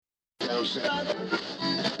Los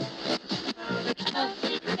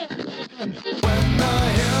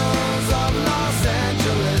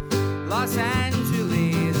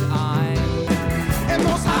Angeles, I'm and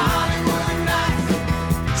most Hollywood nights.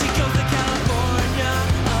 She goes to California,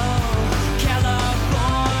 oh,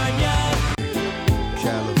 California.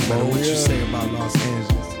 What you say about Los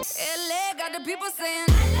Angeles? LA got the people saying.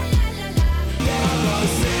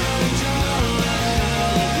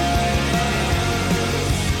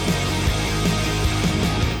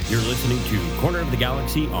 You're listening to Corner of the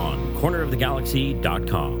Galaxy on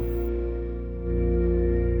cornerofthegalaxy.com.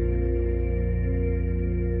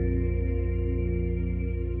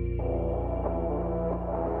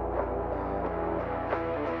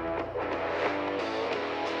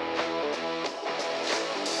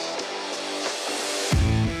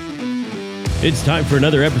 It's time for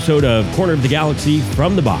another episode of Corner of the Galaxy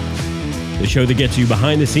from the Box, the show that gets you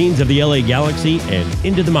behind the scenes of the LA Galaxy and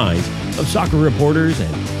into the minds of soccer reporters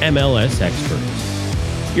and MLS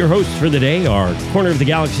experts. Your hosts for the day are Corner of the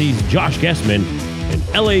Galaxy's Josh Gessman and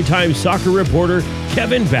LA Times soccer reporter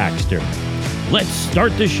Kevin Baxter. Let's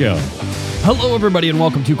start the show. Hello, everybody, and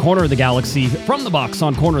welcome to Corner of the Galaxy from the Box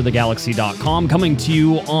on cornerofthegalaxy.com, coming to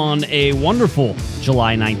you on a wonderful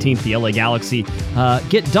July 19th. The LA Galaxy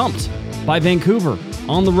get dumped by Vancouver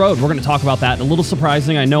on the road. We're going to talk about that. A little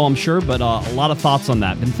surprising, I know, I'm sure, but a lot of thoughts on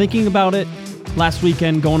that. Been thinking about it last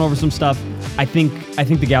weekend, going over some stuff. I think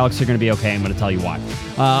the Galaxy are going to be okay. I'm going to tell you why.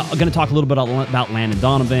 I'm going to talk a little bit about Landon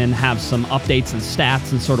Donovan, have some updates and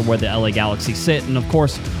stats and sort of where the LA Galaxy sit. And of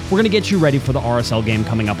course, we're going to get you ready for the RSL game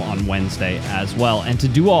coming up on Wednesday as well. And to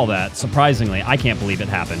do all that, surprisingly, I can't believe it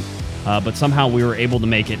happened. But somehow we were able to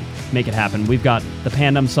make it happen. We've got the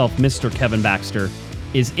panda himself, Mr. Kevin Baxter,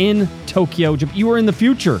 is in Tokyo. You were in the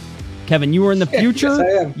future, Kevin. You were in the future. Yes, I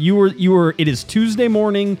am. You were. It is Tuesday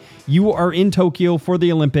morning. You are in Tokyo for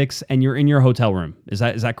the Olympics, and you're in your hotel room. Is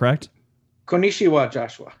that correct? Konnichiwa,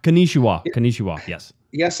 Joshua. Konnichiwa. Yes.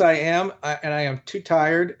 Yes, I am, and I am too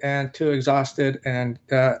tired and too exhausted, and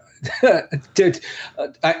I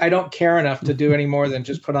don't care enough to do any more than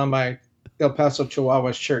just put on my El Paso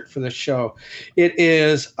Chihuahua shirt for the show. It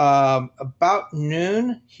is about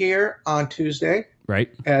noon here on Tuesday.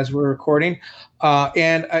 Right. As we're recording.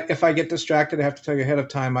 And if I get distracted, I have to tell you ahead of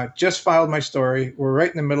time. I just filed my story. We're right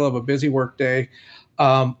in the middle of a busy work day.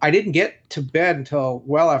 I didn't get to bed until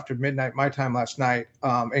well after midnight my time last night,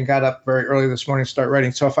 and got up very early this morning to start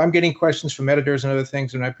writing. So if I'm getting questions from editors and other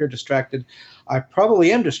things and I appear distracted, I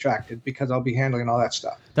probably am distracted because I'll be handling all that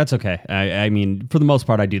stuff. That's okay. I mean, for the most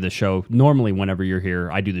part, I do the show. Normally, whenever you're here,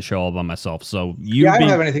 I do the show all by myself. So I don't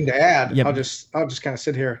have anything to add. Yeah, I'll just kind of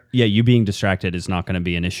sit here. Yeah, you being distracted is not going to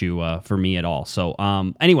be an issue for me at all. So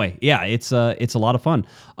anyway, yeah, it's a lot of fun.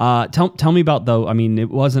 Tell me about, though. I mean, it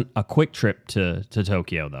wasn't a quick trip to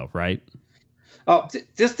Tokyo, though, right? Oh,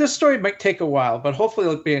 this story might take a while, but hopefully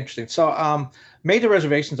it'll be interesting. So made the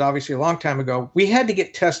reservations, obviously, a long time ago. We had to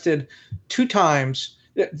get tested 2 times.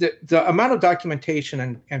 The amount of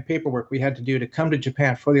documentation and paperwork we had to do to come to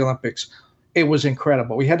Japan for the Olympics, it was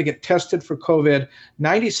incredible. We had to get tested for COVID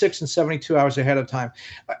 96 and 72 hours ahead of time.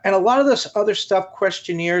 And a lot of this other stuff,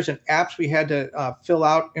 questionnaires and apps we had to fill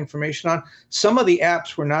out information on, some of the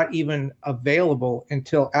apps were not even available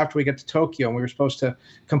until after we get to Tokyo. And we were supposed to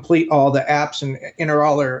complete all the apps and enter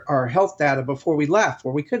all our health data before we left,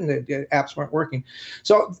 where we couldn't, the apps weren't working.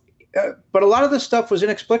 So, but a lot of this stuff was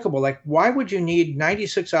inexplicable. Like, why would you need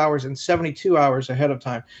 96 hours and 72 hours ahead of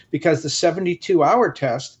time? Because the 72-hour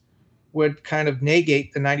test would kind of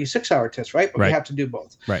negate the 96-hour test, right? But right. We have to do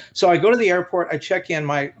both. Right. So I go to the airport, I check in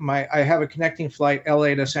I have a connecting flight,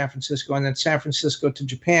 LA to San Francisco, and then San Francisco to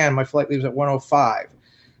Japan. My flight leaves at 1:05.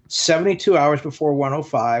 72 hours before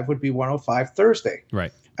 1:05 would be 1:05 Thursday.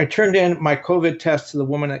 Right. I turned in my COVID test to the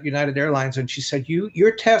woman at United Airlines, and she said,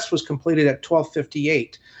 your test was completed at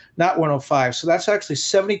 12:58, not 1:05. So that's actually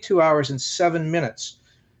 72 hours and 7 minutes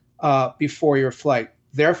before your flight.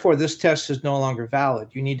 Therefore, this test is no longer valid.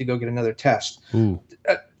 You need to go get another test.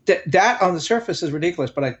 That on the surface is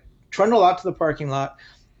ridiculous, but I trundle out to the parking lot,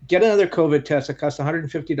 get another COVID test that costs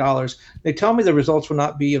 $150. They tell me the results will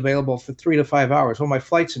not be available for 3 to 5 hours. Well, my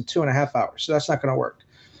flight's in 2.5 hours, so that's not going to work.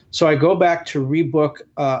 So I go back to rebook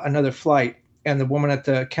another flight, and the woman at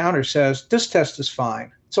the counter says, this test is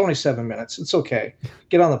fine. It's only 7 minutes. It's okay.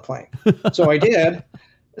 Get on the plane. So I did.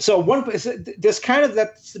 So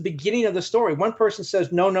that's the beginning of the story. One person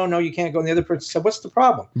says, no, you can't go. And the other person said, what's the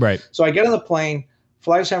problem? Right. So I get on the plane,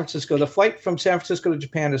 fly to San Francisco. The flight from San Francisco to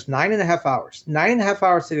Japan is 9.5 hours. 9.5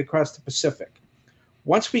 hours to get across the Pacific.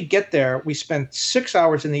 Once we get there, we spend 6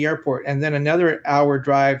 hours in the airport and then another hour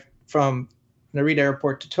drive from Narita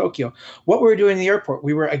Airport to Tokyo. What we were doing in the airport,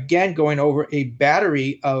 we were again going over a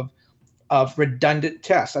battery of redundant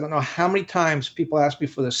tests. I don't know how many times people asked me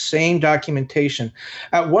for the same documentation.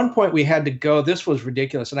 At one point we had to go, this was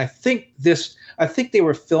ridiculous. And I think they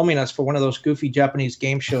were filming us for one of those goofy Japanese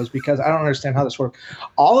game shows, because I don't understand how this worked.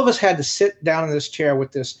 All of us had to sit down in this chair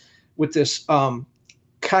with this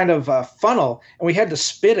kind of funnel, and we had to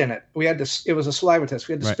spit in it. It was a saliva test.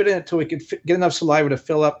 We had to spit in it till we could get enough saliva to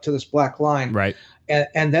fill up to this black line. Right.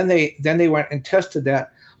 And then they went and tested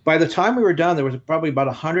that. By the time we were done, there was probably about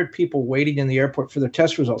 100 people waiting in the airport for their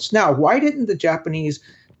test results. Now, why didn't the Japanese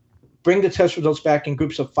bring the test results back in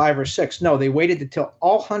groups of 5 or 6? No, they waited until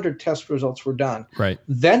all 100 test results were done. Right.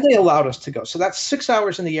 Then they allowed us to go. So that's 6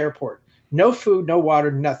 hours in the airport. No food, no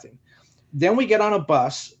water, nothing. Then we get on a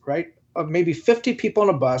bus, right? Maybe 50 people on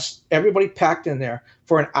a bus, everybody packed in there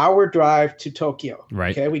for an hour drive to Tokyo.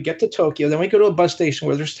 Right. Okay, we get to Tokyo, then we go to a bus station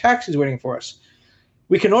where there's taxis waiting for us.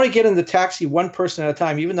 We can only get in the taxi one person at a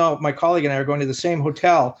time, even though my colleague and I are going to the same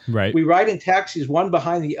hotel. Right. We ride in taxis one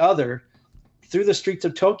behind the other through the streets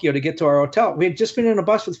of Tokyo to get to our hotel. We had just been in a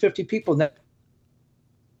bus with 50 people.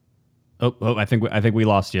 Oh, I think we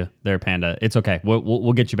lost you there, Panda. It's okay.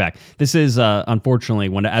 We'll get you back. This is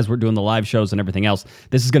unfortunately, as we're doing the live shows and everything else,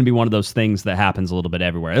 this is going to be one of those things that happens a little bit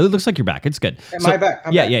everywhere. It looks like you're back. It's good. Am I back?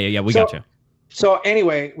 I'm back. We got you. So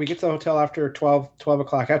anyway, we get to the hotel after 12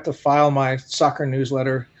 o'clock. I have to file my soccer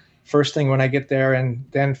newsletter first thing when I get there, and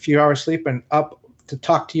then a few hours sleep and up to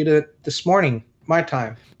talk to you this morning, my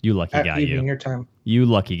time. You lucky guy, you. Your time. You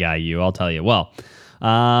lucky guy, you. I'll tell you. Well.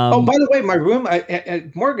 By the way, my room,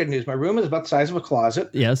 more good news. My room is about the size of a closet.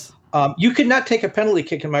 Yes. You could not take a penalty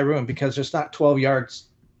kick in my room because there's not 12 yards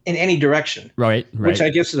in any direction. Right. Which I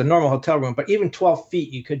guess is a normal hotel room. But even 12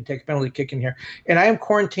 feet, you couldn't take a penalty kick in here. And I am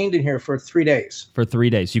quarantined in here for 3 days. For 3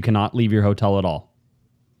 days. You cannot leave your hotel at all.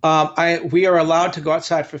 We are allowed to go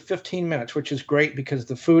outside for 15 minutes, which is great because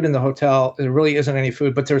the food in the hotel, there really isn't any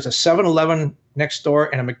food, but there's a 7-Eleven next door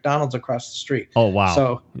and a McDonald's across the street. Oh, wow.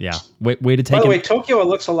 So yeah. Way to take By the way, Tokyo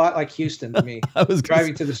looks a lot like Houston to me. I was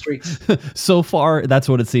driving to the streets. So far, that's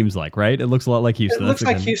what it seems like, right? It looks a lot like Houston. It looks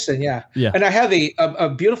like Houston, yeah. Yeah. And I have a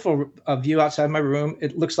beautiful view outside my room.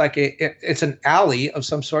 It looks like it's an alley of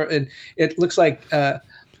some sort. And it looks like a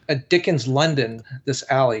Dickens London, this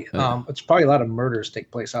alley. It's probably a lot of murders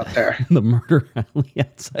take place out there. The murder alley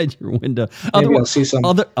outside your window. Maybe I'll see some.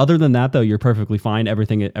 Other than that, though, you're perfectly fine.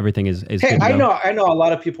 Everything is Hey, good to go. I know a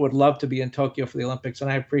lot of people would love to be in Tokyo for the Olympics,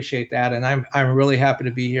 and I appreciate that. And I'm really happy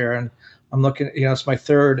to be here. And I'm looking, it's my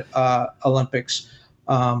third Olympics.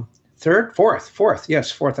 Fourth.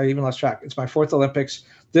 Yes, fourth. I even lost track. It's my fourth Olympics.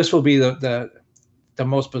 This will be the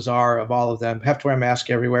most bizarre of all of them. Have to wear a mask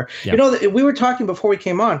everywhere. Yep. We were talking before we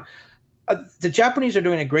came on. The Japanese are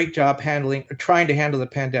doing a great job trying to handle the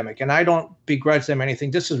pandemic, and I don't begrudge them anything.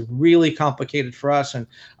 This is really complicated for us, and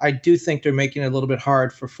I do think they're making it a little bit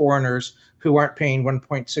hard for foreigners who aren't paying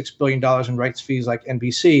 $1.6 billion in rights fees like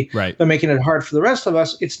NBC. Right. They're making it hard for the rest of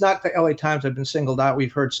us. It's not the LA Times have been singled out.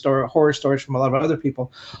 We've heard horror stories from a lot of other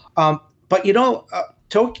people. But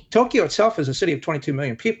Tokyo itself is a city of 22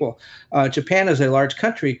 million people. Japan is a large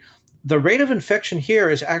country. The rate of infection here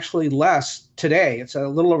is actually less today. It's a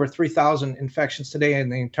little over 3,000 infections today in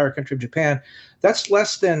the entire country of Japan. That's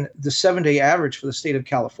less than the 7-day average for the state of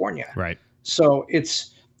California. Right. So if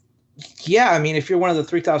you're one of the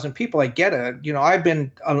 3,000 people, I get it. I've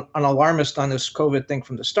been an alarmist on this COVID thing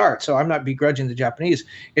from the start, so I'm not begrudging the Japanese.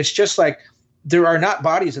 It's just like, there are not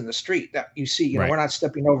bodies in the street that you see. Right. We're not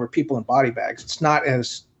stepping over people in body bags. It's not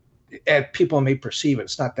as people may perceive it.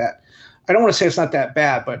 It's not that. I don't want to say it's not that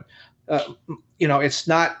bad, but it's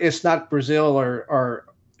not Brazil or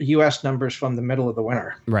U.S. numbers from the middle of the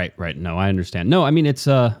winter. Right. No, I understand. No, I mean it's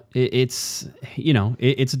a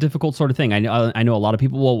difficult sort of thing. I know a lot of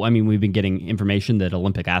people. Well, I mean, we've been getting information that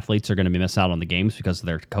Olympic athletes are going to miss out on the games because of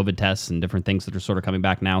their COVID tests and different things that are sort of coming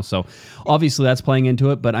back now. So obviously that's playing into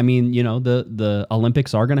it. But I mean, the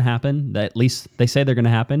Olympics are going to happen. At least they say they're going to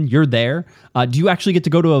happen. You're there. Do you actually get to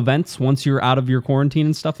go to events once you're out of your quarantine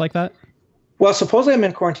and stuff like that? Well, supposedly I'm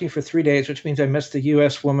in quarantine for 3 days, which means I missed the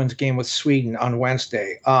U.S. women's game with Sweden on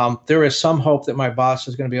Wednesday. There is some hope that my boss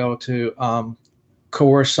is going to be able to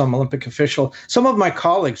coerce some Olympic official. Some of my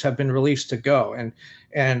colleagues have been released to go,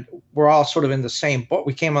 and we're all sort of in the same boat.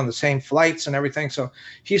 We came on the same flights and everything. So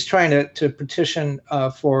he's trying to petition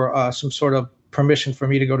for some sort of permission for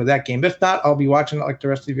me to go to that game. If not, I'll be watching it like the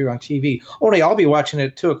rest of you on TV. Only I'll be watching it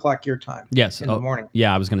at 2:00 your time. Yes, in the morning.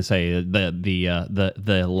 Yeah, I was going to say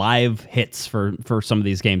the live hits for some of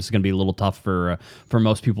these games is going to be a little tough for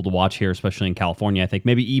most people to watch here, especially in California. I think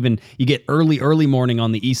maybe even you get early morning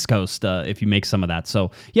on the East Coast if you make some of that.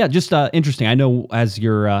 So yeah, just interesting. I know as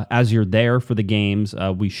you're there for the games,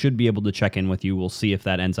 we should be able to check in with you. We'll see if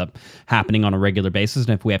that ends up happening on a regular basis,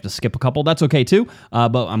 and if we have to skip a couple, that's okay too.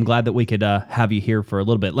 But I'm glad that we could have you here for a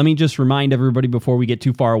little bit. Let me just remind everybody before we get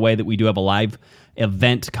too far away that we do have a live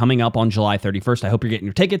event coming up on July 31st. I hope you're getting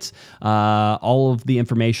your tickets. All of the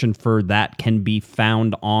information for that can be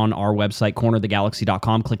found on our website,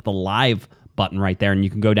 cornerofthegalaxy.com. Click the live button right there, and you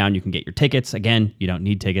can go down, you can get your tickets. Again, you don't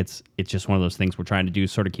need tickets. It's just one of those things we're trying to do,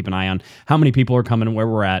 sort of keep an eye on how many people are coming and where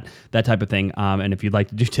we're at, that type of thing. And if you'd like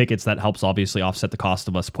to do tickets, that helps obviously offset the cost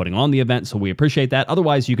of us putting on the event, so we appreciate that.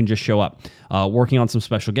 Otherwise, you can just show up. Working on some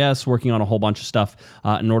special guests, working on a whole bunch of stuff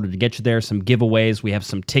in order to get you there. Some giveaways. We have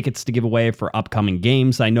some tickets to give away for upcoming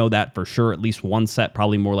games. I know that for sure. At least one set,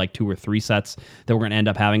 probably more like 2 or 3 sets that we're going to end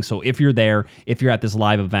up having. So if you're there, if you're at this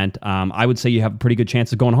live event, I would say you have a pretty good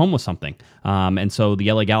chance of going home with something. And so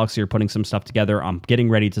the LA Galaxy are putting some stuff together. I'm getting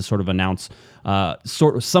ready to sort of announce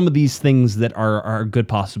sort of some of these things that are a good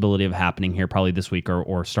possibility of happening here probably this week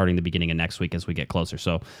or starting the beginning of next week as we get closer.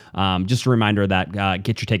 So just a reminder that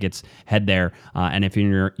get your tickets, head there. And if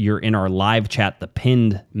you're in our live chat, the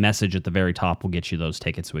pinned message at the very top will get you those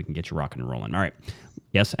tickets so we can get you rocking and rolling. All right.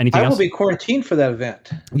 Yes. Anything else? I will be quarantined for that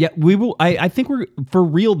event. Yeah, we will. I think we're for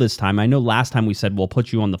real this time. I know last time we said we'll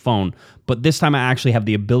put you on the phone, but this time I actually have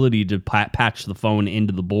the ability to patch the phone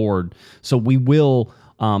into the board. So we will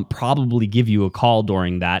probably give you a call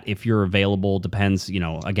during that if you're available. Depends,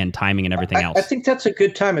 again, timing and everything else. I think that's a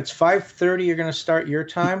good time. It's 5:30. You're going to start your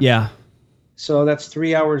time. Yeah. So that's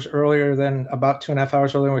 3 hours earlier than about 2.5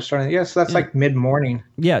 hours earlier when we're starting. Yes, that's like mid-morning.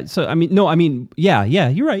 Yeah. So, yeah,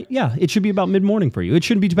 you're right. Yeah, it should be about mid-morning for you. It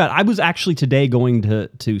shouldn't be too bad. I was actually today going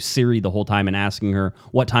to Siri the whole time and asking her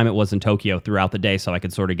what time it was in Tokyo throughout the day so I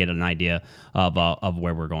could sort of get an idea of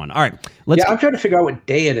where we're going. All right. I'm trying to figure out what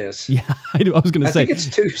day it is. Yeah, I do. I was going to say. I think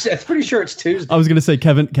it's Tuesday. I'm pretty sure it's Tuesday. I was going to say,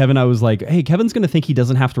 Kevin, I was like, hey, Kevin's going to think he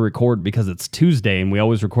doesn't have to record because it's Tuesday and we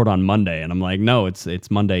always record on Monday. And I'm like, no,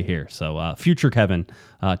 it's Monday here. So future Kevin,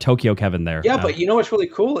 Tokyo Kevin there. Yeah, but you know what's really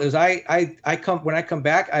cool is when I come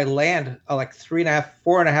back, I land like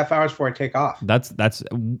 4.5 hours before I take off. That's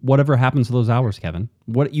whatever happens to those hours, Kevin.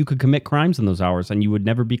 What you could commit crimes in those hours and you would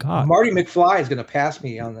never be caught. Marty McFly is going to pass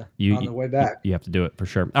me on the way back. You have to do it for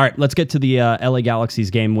sure. All right, let's get to the LA Galaxy's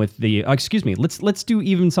game with the. Excuse me. Let's do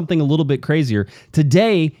even something a little bit crazier.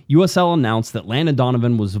 Today, USL announced that Landon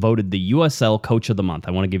Donovan was voted the USL Coach of the Month.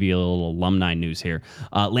 I want to give you a little alumni news here.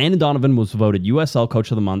 Landon Donovan was voted USL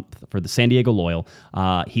Coach of the Month for the San Diego Loyal.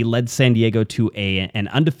 He led San Diego to an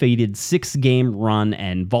undefeated 6-game run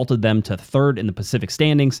and vaulted them to 3rd in the Pacific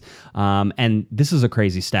standings. And this is a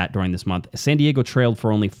crazy stat during this month. San Diego trailed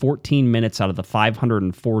for only 14 minutes out of the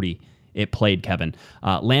 540 it played, Kevin.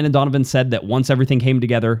 Landon Donovan said that once everything came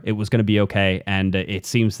together, it was going to be okay, and it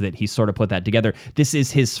seems that he sort of put that together. This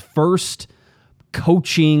is his first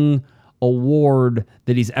coaching award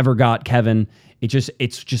that he's ever got, Kevin.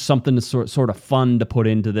 It's just something to sort of fun to put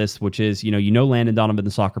into this, which is, Landon Donovan,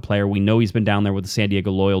 the soccer player. We know he's been down there with the San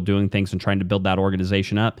Diego Loyal doing things and trying to build that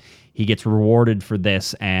organization up. He gets rewarded for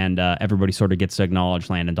this, and everybody sort of gets to acknowledge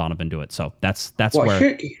Landon Donovan do it. So that's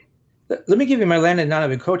where... Let me give you my Landon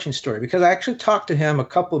Donovan coaching story, because I actually talked to him a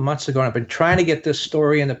couple of months ago, and I've been trying to get this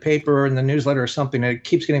story in the paper or in the newsletter or something, and it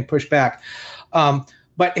keeps getting pushed back.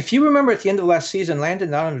 But if you remember at the end of last season,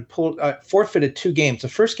 Landon Donovan forfeited 2 games. The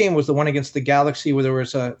first game was the one against the Galaxy, where there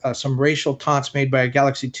was some racial taunts made by a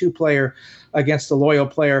Galaxy 2 player against the Loyal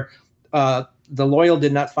player. The Loyal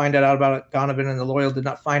did not find out about it, Donovan, and the Loyal did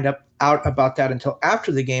not find out about that until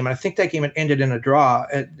after the game. And I think that game had ended in a draw.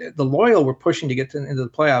 The Loyal were pushing to get into the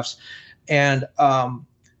playoffs, and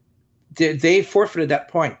they forfeited that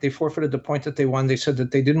point. They forfeited the point that they won. They said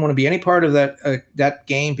that they didn't want to be any part of that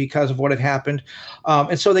game because of what had happened.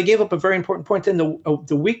 And so they gave up a very important point. Then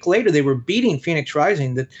the week later, they were beating Phoenix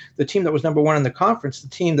Rising, the team that was number 1 in the conference, the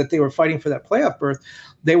team that they were fighting for that playoff berth.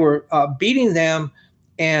 They were beating them,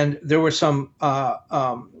 and there were some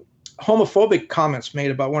homophobic comments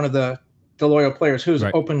made about one of the Loyal players who's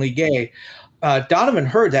openly gay. Donovan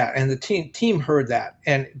heard that, and the team heard that.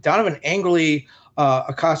 And Donovan angrily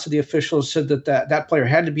accosted the officials, said that player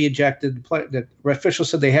had to be ejected. The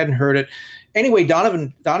officials said they hadn't heard it. Anyway,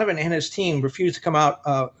 Donovan and his team refused to come out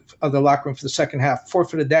of the locker room for the second half,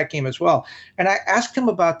 forfeited that game as well. And I asked him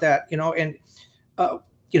about that, and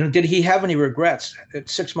did he have any regrets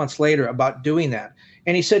 6 months later about doing that?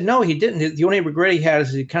 And he said, no, he didn't. The only regret he had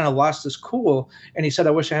is he kind of lost his cool. And he said,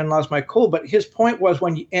 I wish I hadn't lost my cool. But his point was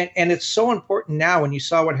and it's so important now when you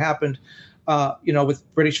saw what happened,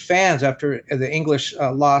 with British fans after the English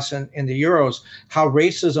loss in the Euros, how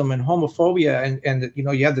racism and homophobia and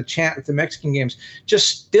you had the chant at the Mexican games, just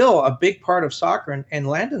still a big part of soccer. And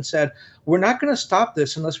Landon said, we're not going to stop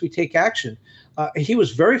this unless we take action. He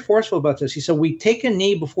was very forceful about this. He said, we take a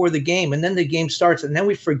knee before the game and then the game starts and then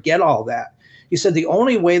we forget all that. He said, the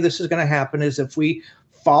only way this is going to happen is if we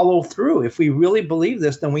follow through. If we really believe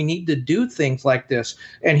this, then we need to do things like this.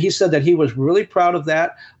 And he said that he was really proud of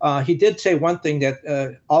that. He did say one thing,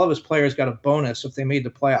 that all of his players got a bonus if they made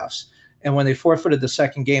the playoffs. And when they forfeited the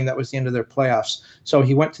second game, that was the end of their playoffs. So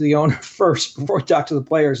he went to the owner first before he talked to the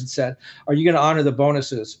players and said, are you going to honor the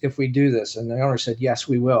bonuses if we do this? And the owner said, yes,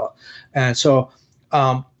 we will. And so,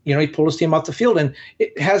 he pulled his team off the field. And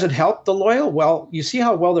has it helped the Loyal? Well, you see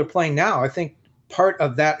how well they're playing now. I think part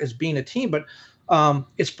of that is being a team, but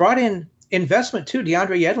it's brought in investment too.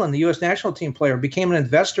 DeAndre Yedlin, the U.S. national team player, became an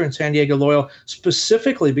investor in San Diego Loyal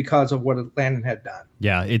specifically because of what Landon had done.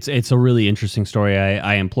 Yeah, it's a really interesting story.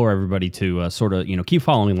 I implore everybody to sort of keep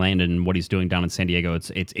following Landon and what he's doing down in San Diego. It's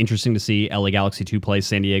interesting to see LA Galaxy 2 play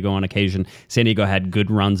San Diego on occasion. San Diego had good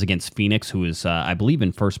runs against Phoenix, who is I believe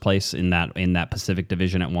in first place in that Pacific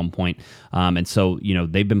Division at one point. And so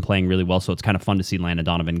they've been playing really well. So it's kind of fun to see Landon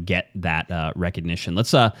Donovan get that recognition.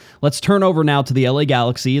 Let's turn over now to the LA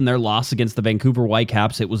Galaxy and their loss against the Vancouver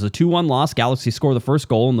Whitecaps. It was a 2-1 loss. Galaxy scored the first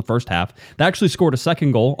goal in the first half. They actually scored a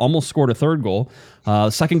second goal, almost scored a third goal.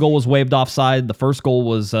 Second goal was waved offside. The first goal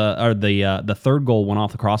was, the third goal went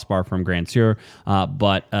off the crossbar from Grandsir.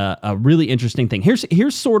 But a really interesting thing.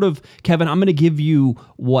 Here's sort of, Kevin, I'm going to give you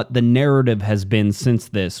what the narrative has been since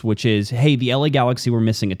this, which is, hey, the LA Galaxy were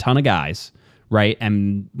missing a ton of guys, right?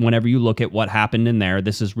 And whenever you look at what happened in there,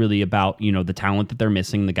 this is really about, the talent that they're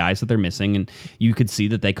missing, the guys that they're missing, and you could see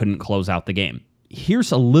that they couldn't close out the game.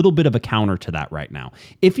 Here's a little bit of a counter to that right now.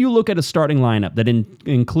 If you look at a starting lineup that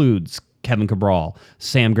includes Kevin Cabral,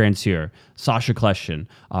 Sam Grandsir, Sasha Kljestan,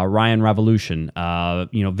 Ryan Revolution,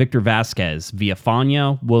 Victor Vasquez,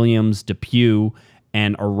 Villafana, Williams, Depew,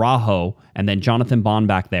 and Araujo, and then Jonathan Bond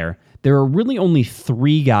back there. There are really only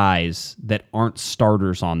 3 guys that aren't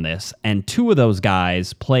starters on this, and 2 of those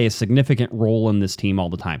guys play a significant role in this team all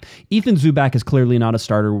the time. Ethan Zubak is clearly not a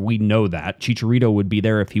starter. We know that. Chicharito would be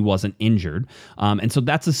there if he wasn't injured. And so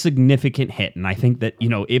that's a significant hit. And I think that,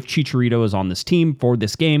 if Chicharito is on this team for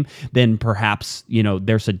this game, then perhaps,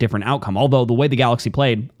 there's a different outcome. Although the way the Galaxy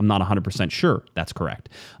played, I'm not 100% sure that's correct.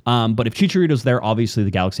 But if Chicharito's there, obviously the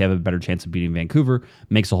Galaxy have a better chance of beating Vancouver.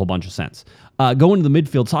 Makes a whole bunch of sense. Going to the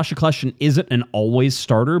midfield, Sasha Kljestan isn't an always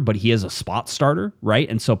starter, but he is a spot starter, right?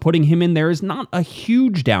 And so putting him in there is not a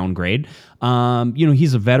huge downgrade.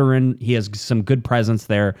 He's a veteran. He has some good presence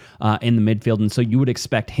there in the midfield, and so you would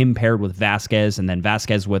expect him paired with Vasquez, and then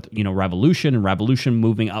Vasquez with Revolution, and Revolution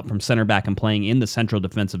moving up from center back and playing in the central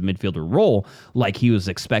defensive midfielder role like he was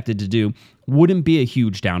expected to do. Wouldn't be a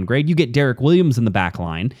huge downgrade. You get Derek Williams in the back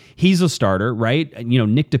line. He's a starter, right?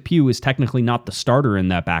 Nick Depew is technically not the starter in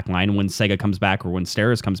that back line. When Sega comes back or when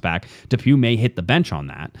Steres comes back, Depew may hit the bench on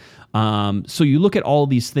that. So you look at all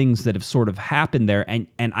these things that have sort of happened there, and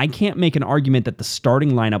I can't make an argument that the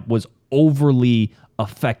starting lineup was overly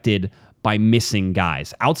affected by missing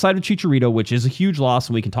guys. Outside of Chicharito, which is a huge loss,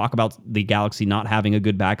 and we can talk about the Galaxy not having a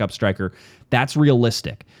good backup striker, that's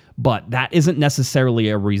realistic. But that isn't necessarily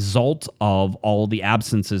a result of all the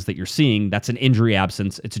absences that you're seeing. That's an injury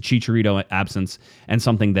absence. It's a Chicharito absence, and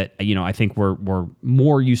something that I think we're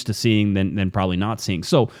more used to seeing than probably not seeing.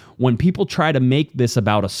 So when people try to make this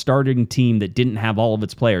about a starting team that didn't have all of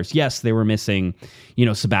its players, yes, they were missing.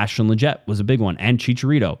 Sebastian Lletget was a big one, and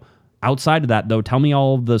Chicharito. Outside of that, though, tell me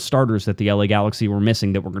all of the starters that the LA Galaxy were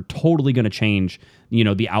missing that were totally going to change,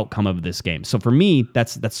 the outcome of this game. So for me,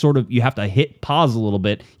 that's sort of, you have to hit pause a little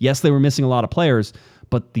bit. Yes, they were missing a lot of players,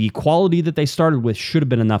 but the quality that they started with should have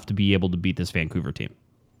been enough to be able to beat this Vancouver team.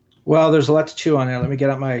 Well, there's a lot to chew on there. Let me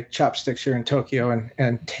get out my chopsticks here in Tokyo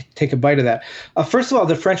and take a bite of that. First of all,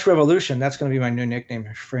 the French Revolution, that's going to be my new nickname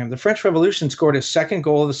for him. The French Revolution scored his second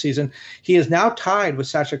goal of the season. He is now tied with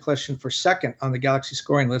Sasha Kljestan for second on the Galaxy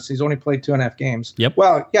scoring list. He's only played 2.5 games. Yep.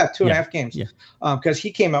 Well, yeah, 2.5 games. Yeah. Because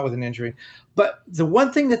he came out with an injury. But the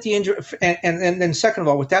one thing that the injury, and then second of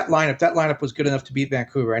all, with that lineup was good enough to beat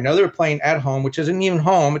Vancouver. I know they were playing at home, which isn't even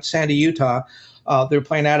home. It's Sandy, Utah. They were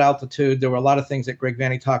playing at altitude. There were a lot of things that Greg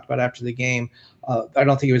Vanney talked about after the game. I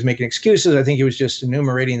don't think he was making excuses. I think he was just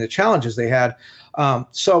enumerating the challenges they had.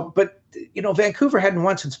 But Vancouver hadn't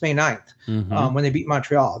won since May 9th when they beat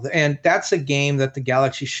Montreal. And that's a game that the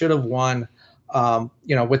Galaxy should have won,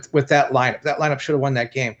 with that lineup. That lineup should have won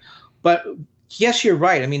that game. But yes, you're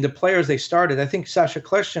right. I mean, the players they started, I think Sacha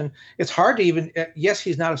Kljestan, it's hard to even, yes,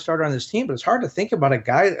 he's not a starter on this team, but it's hard to think about a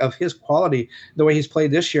guy of his quality, the way he's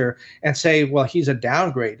played this year, and say, well, he's a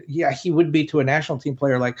downgrade. Yeah, he would be to a national team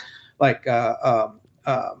player like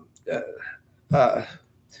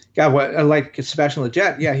Sebastian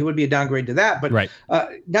Lletget. Yeah, he would be a downgrade to that, but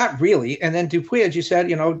not really. And then Dupuis, as you said,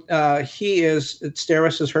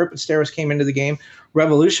 Steres is hurt, but Steres came into the game.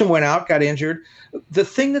 Revolution went out, got injured. The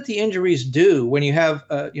thing that the injuries do when you have,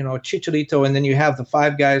 Chicharito, and then you have the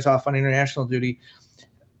 5 guys off on international duty,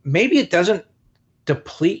 maybe it doesn't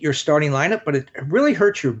deplete your starting lineup, but it really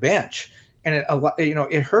hurts your bench. And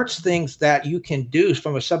it hurts things that you can do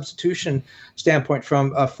from a substitution standpoint,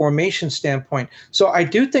 from a formation standpoint. So I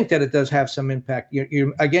do think that it does have some impact.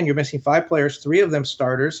 You're missing 5 players, 3 of them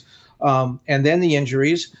starters, and then the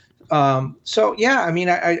injuries. I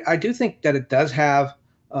do think that it does have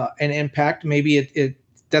an impact. Maybe it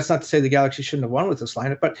that's not to say the Galaxy shouldn't have won with this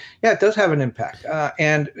lineup, but yeah, it does have an impact.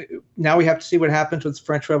 And now we have to see what happens with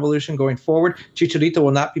French Revolution going forward. Chicharito will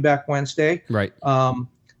not be back Wednesday. Right.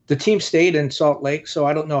 The team stayed in Salt Lake, so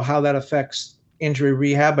I don't know how that affects injury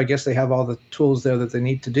rehab. I guess they have all the tools there that they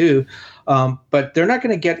need to do, but they're not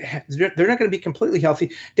going to be completely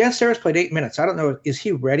healthy. Dan Steres played 8 minutes. I don't know, is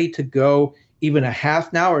he ready to go even a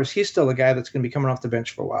half now, or is he still a guy that's going to be coming off the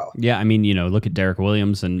bench for a while? Yeah, I mean, look at Derek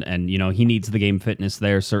Williams, and he needs the game fitness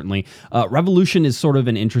there, certainly. Revolution is sort of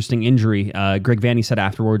an interesting injury. Greg Vanney said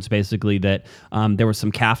afterwards, basically, that there was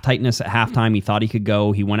some calf tightness at halftime. He thought he could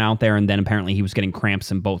go. He went out there, and then apparently he was getting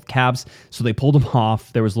cramps in both calves, so they pulled him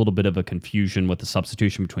off. There was a little bit of a confusion with the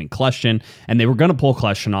substitution between Kljestan, and they were going to pull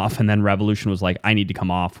Kljestan off, and then Revolution was like, I need to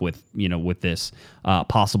come off with this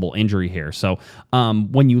possible injury here. So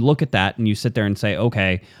when you look at that and you sit there and say,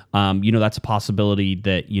 okay, that's a possibility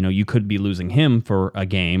that you could be losing him for a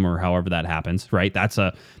game or however that happens, right? That's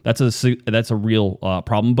a real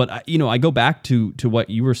problem. But I go back to what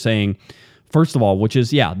you were saying first of all, which is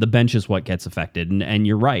the bench is what gets affected, and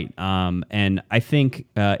you're right. And I think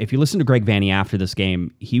if you listen to Greg Vanney after this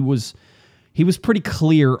game, he was pretty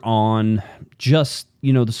clear on just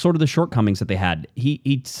the sort of the shortcomings that they had.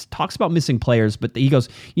 He talks about missing players, but he goes,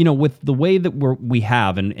 with the way that we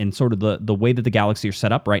have and sort of the way that the Galaxy are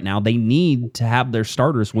set up right now, they need to have their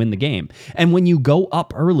starters win the game. And when you go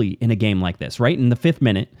up early in a game like this, right, in the 5th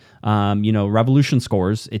minute, Revolution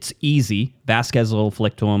scores. It's easy. Vasquez will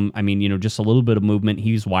flick to him. I mean, just a little bit of movement.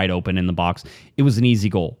 He's wide open in the box. It was an easy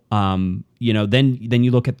goal. Then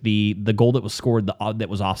you look at the goal that was scored that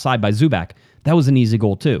was offside by Zubak. That was an easy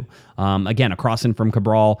goal too. Again, a cross in from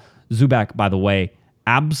Cabral. Zubak, by the way,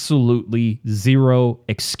 absolutely zero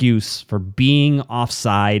excuse for being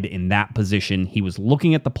offside in that position. He was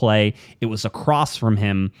looking at the play. It was across from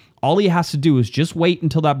him. All he has to do is just wait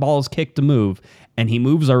until that ball is kicked to move, and he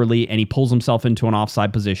moves early and he pulls himself into an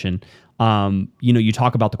offside position. You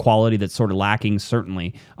talk about the quality that's sort of lacking,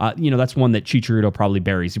 certainly. That's one that Chicharito probably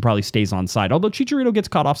buries. He probably stays on side, although Chicharito gets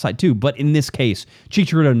caught offside too. But in this case,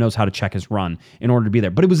 Chicharito knows how to check his run in order to be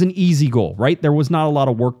there. But it was an easy goal, right? There was not a lot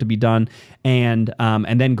of work to be done. And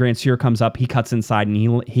then Grant Suhr comes up, he cuts inside, and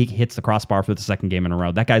he hits the crossbar for the 2nd game in a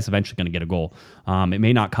row. That guy's eventually going to get a goal. It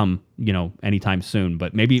may not come, anytime soon,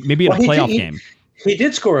 but maybe in a playoff game. He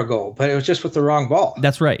did score a goal, but it was just with the wrong ball.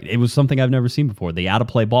 That's right. It was something I've never seen before. The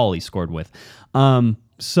out-of-play ball he scored with.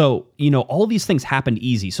 So, all these things happened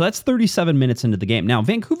easy. So that's 37 minutes into the game. Now,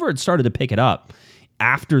 Vancouver had started to pick it up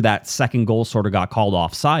after that 2nd goal sort of got called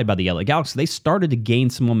offside by the LA Galaxy. They started to gain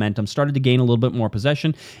some momentum, started to gain a little bit more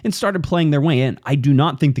possession, and started playing their way in. I do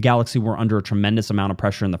not think the Galaxy were under a tremendous amount of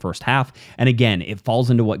pressure in the first half. And again, it falls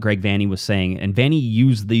into what Greg Vanney was saying. And Vanney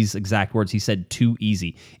used these exact words. He said, too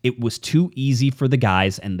easy. It was too easy for the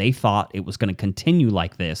guys, and they thought it was going to continue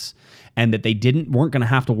like this, and that they weren't going to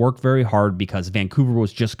have to work very hard because Vancouver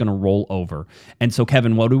was just going to roll over. And so,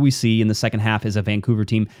 Kevin, what do we see in the second half is a Vancouver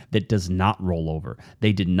team that does not roll over.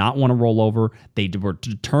 They did not want to roll over. They were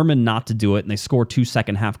determined not to do it, and they scored 2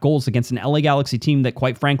 second-half goals against an LA Galaxy team that,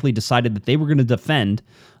 quite frankly, decided that they were going to defend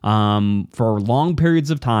for long periods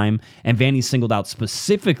of time, and Vanney singled out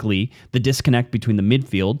specifically the disconnect between the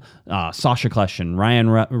midfield, Sacha Kljestan, Ryan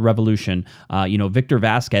Revolution, Victor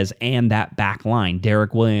Vasquez, and that back line,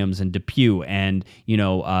 Derek Williams and Depew and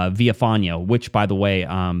Villafaña, which, by the way,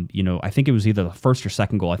 I think it was either the first or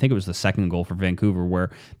second goal. I think it was the second goal for Vancouver, where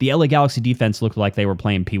the LA Galaxy defense looked like they were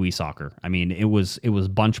playing Pee Wee soccer. I mean, it was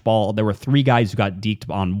bunch ball. There were 3 guys who got deked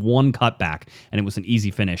on one cutback, and it was an easy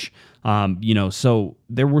finish. So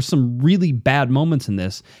there were some really bad moments in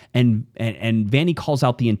this, and Vanny calls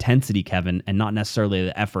out the intensity, Kevin, and not necessarily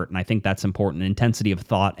the effort, and I think that's important, intensity of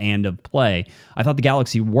thought and of play. I thought the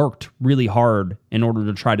Galaxy worked really hard in order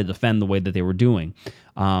to try to defend the way that they were doing,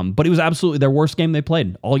 but it was absolutely their worst game they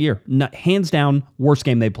played all year. Hands down, worst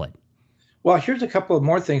game they played. Well, here's a couple of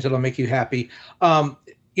more things that'll make you happy.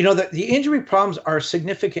 The injury problems are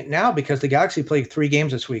significant now because the Galaxy played 3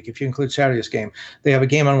 games this week, if you include Saturday's game. They have a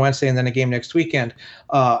game on Wednesday and then a game next weekend,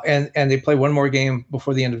 and they play one more game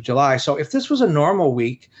before the end of July. So if this was a normal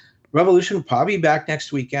week, Revolution would probably be back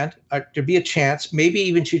next weekend. There'd be a chance, maybe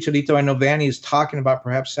even Chicharito. I know Vanny is talking about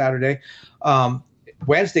perhaps Saturday.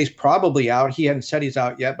 Wednesday's probably out. He hadn't said he's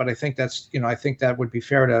out yet, but I think I think that would be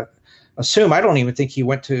fair to assume. I don't even think he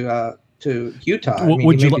went to Utah.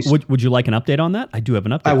 Would you like an update on that? I do have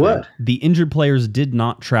an update. I would. The injured players did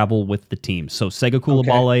not travel with the team. So Sega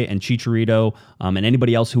Coulibaly and Chicharito and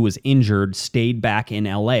anybody else who was injured stayed back in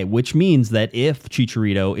LA, which means that if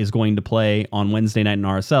Chicharito is going to play on Wednesday night in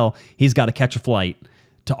RSL, he's got to catch a flight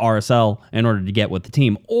to RSL in order to get with the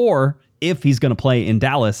team. Or if he's going to play in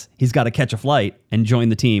Dallas, he's got to catch a flight and join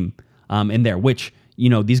the team in there, which...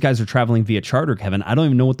 these guys are traveling via charter, Kevin. I don't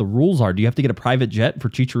even know what the rules are. Do you have to get a private jet for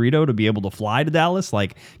Chicharito to be able to fly to Dallas?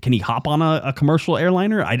 Like, can he hop on a commercial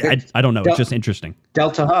airliner? I don't know. It's just interesting.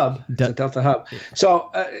 Delta Hub. Delta Hub. So,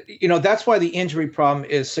 that's why the injury problem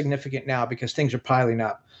is significant now because things are piling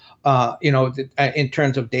up, in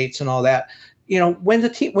terms of dates and all that.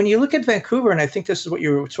 When you look at Vancouver, and I think this is what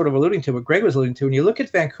you were sort of alluding to, what Greg was alluding to, when you look at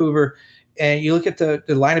Vancouver and you look at the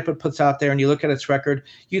lineup it puts out there and you look at its record,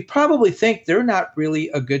 you'd probably think they're not really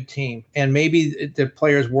a good team. And maybe the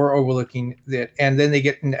players were overlooking that, and then they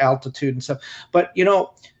get into altitude and stuff. But,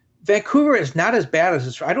 Vancouver is not as bad as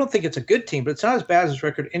this. I don't think it's a good team, but it's not as bad as this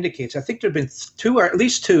record indicates. I think there have been 2 or at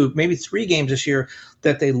least 2, maybe 3 games this year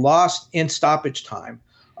that they lost in stoppage time,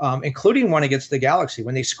 including one against the Galaxy.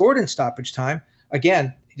 When they scored in stoppage time,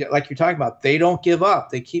 again, like you're talking about, they don't give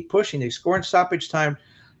up. They keep pushing. They score in stoppage time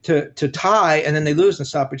to tie, and then they lose in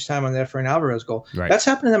stoppage time on the Efrain Alvarez goal. Right. That's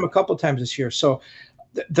happened to them a couple of times this year. So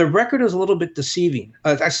the record is a little bit deceiving.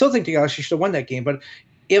 I still think the Galaxy should have won that game, but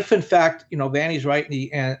if in fact, Vanny's right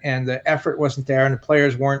and the effort wasn't there and the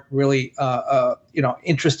players weren't really,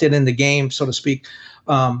 interested in the game, so to speak,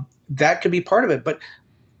 that could be part of it. But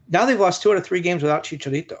now they've lost 2 out of 3 games without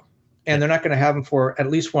Chicharito, and they're not going to have him for at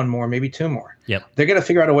least 1 more, maybe 2 more. Yep. They're going to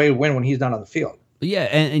figure out a way to win when he's not on the field. Yeah,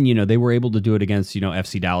 and they were able to do it against,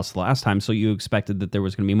 FC Dallas the last time, so you expected that there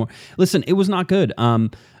was going to be more. Listen, it was not good.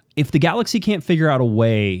 If the Galaxy can't figure out a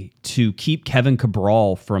way to keep Kevin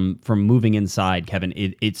Cabral from moving inside, Kevin,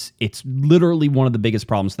 it's literally one of the biggest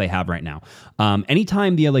problems they have right now.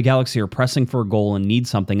 Anytime the LA Galaxy are pressing for a goal and need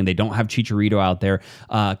something and they don't have Chicharito out there,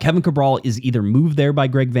 Kevin Cabral is either moved there by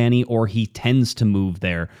Greg Vanny or he tends to move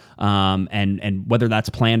there, and whether that's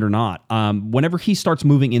planned or not. Whenever he starts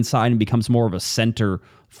moving inside and becomes more of a center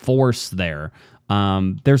force there,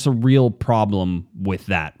 there's a real problem with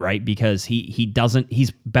that, right? Because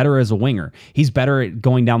he's better as a winger. He's better at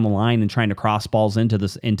going down the line and trying to cross balls into the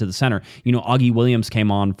center. Augie Williams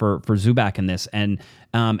came on for Zubac in this, and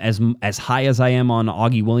as high as I am on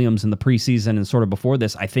Augie Williams in the preseason and sort of before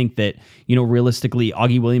this, I think that, realistically,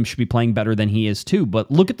 Augie Williams should be playing better than he is too.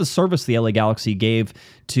 But look at the service the LA Galaxy gave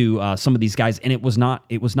to some of these guys, and it was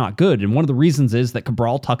not good. And one of the reasons is that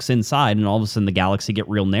Cabral tucks inside, and all of a sudden the Galaxy get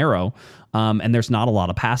real narrow. And there's not a lot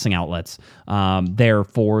of passing outlets there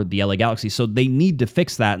for the LA Galaxy. So they need to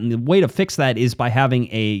fix that. And the way to fix that is by having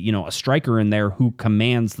a striker in there who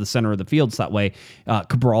commands the center of the field. So that way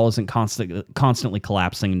Cabral isn't constantly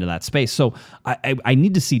collapsing into that space. So I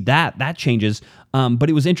need to see that changes. But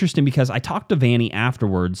it was interesting because I talked to Vanny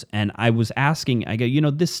afterwards and I was asking, I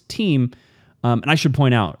go, this team... and I should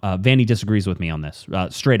point out, Vanny disagrees with me on this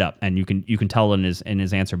straight up, and you can tell in his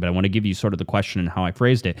answer. But I want to give you sort of the question and how I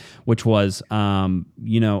phrased it, which was,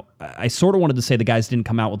 I sort of wanted to say the guys didn't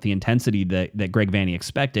come out with the intensity that Greg Vanny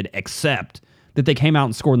expected, except that they came out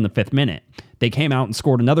and scored in the 5th minute. They came out and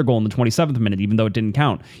scored another goal in the 27th minute, even though it didn't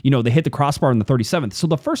count. They hit the crossbar in the 37th. So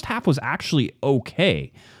the first half was actually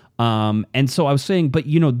okay. And so I was saying, but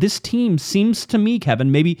this team seems to me,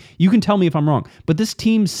 Kevin, maybe you can tell me if I'm wrong, but this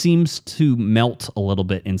team seems to melt a little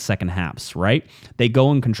bit in second halves, right? They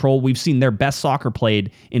go and control. We've seen their best soccer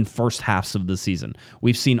played in first halves of the season.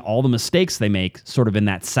 We've seen all the mistakes they make sort of in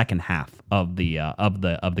that second half of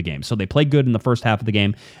the game. So they play good in the first half of the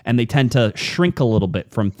game, and they tend to shrink a little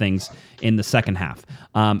bit from things in the second half.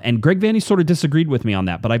 And Greg Vanny sort of disagreed with me on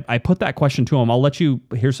that, but I put that question to him. I'll let you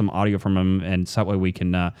hear some audio from him, and so that way we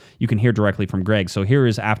can you can hear directly from Greg. So here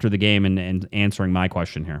is after the game and answering my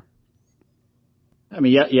question here. I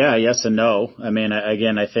mean, yeah, yes and no. I mean,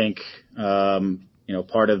 again, I think,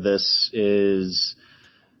 part of this is,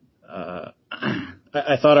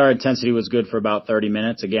 I thought our intensity was good for about 30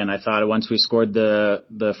 minutes. Again, I thought once we scored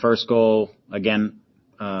the first goal, again,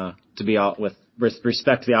 to be out with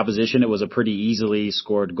respect to the opposition, it was a pretty easily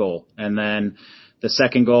scored goal. And then the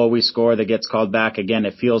second goal we score that gets called back, again,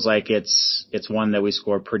 it feels like it's one that we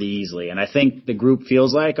score pretty easily. And I think the group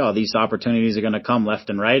feels like, these opportunities are going to come left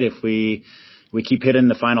and right. If we keep hitting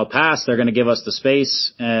the final pass, they're going to give us the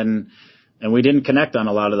space. And we didn't connect on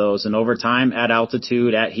a lot of those. And over time, at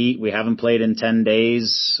altitude, at heat, we haven't played in 10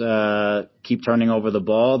 days, keep turning over the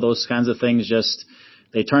ball. Those kinds of things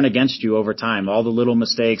they turn against you over time. All the little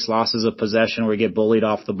mistakes, losses of possession where you get bullied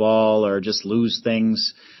off the ball or just lose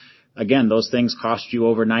things. Again, those things cost you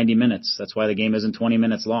over 90 minutes. That's why the game isn't 20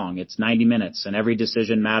 minutes long. It's 90 minutes, and every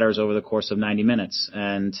decision matters over the course of 90 minutes.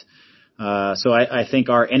 And so I think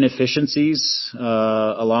our inefficiencies,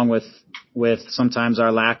 along with sometimes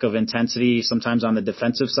our lack of intensity, sometimes on the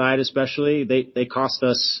defensive side especially, they cost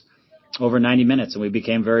us over 90 minutes, and we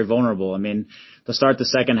became very vulnerable. I mean, to start the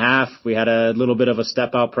second half, we had a little bit of a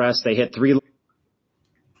step-out press. They hit 3.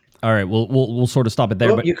 All right, we'll sort of stop it there.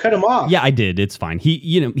 Well, but you cut him off. Yeah, I did. It's fine.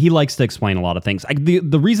 He likes to explain a lot of things.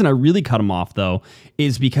 The reason I really cut him off though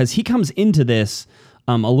is because he comes into this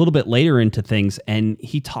a little bit later into things, and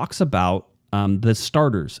he talks about the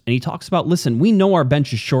starters, and he talks about, listen, we know our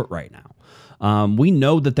bench is short right now. We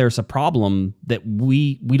know that there's a problem that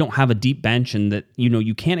we don't have a deep bench, and that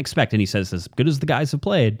you can't expect. And he says, as good as the guys have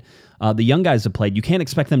played, the young guys have played, you can't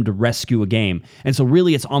expect them to rescue a game. And so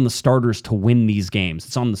really it's on the starters to win these games.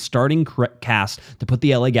 It's on the starting cast to put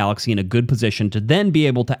the LA Galaxy in a good position to then be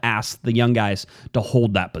able to ask the young guys to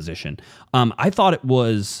hold that position. I thought it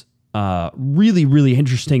was really, really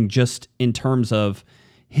interesting just in terms of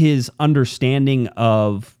his understanding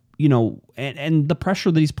of, and the pressure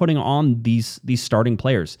that he's putting on these starting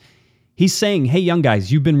players. He's saying, hey, young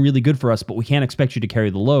guys, you've been really good for us, but we can't expect you to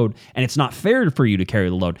carry the load, and it's not fair for you to carry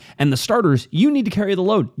the load. And the starters, you need to carry the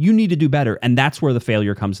load. You need to do better, and that's where the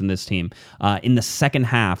failure comes in this team. In the second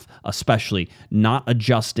half, especially, not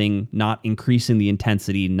adjusting, not increasing the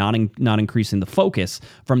intensity, not increasing the focus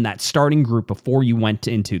from that starting group before you went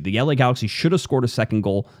into. The LA Galaxy should have scored a second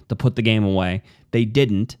goal to put the game away. They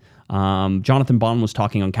didn't. Jonathan Bond was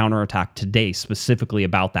talking on Counterattack today specifically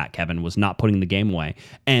about that, Kevin, was not putting the game away.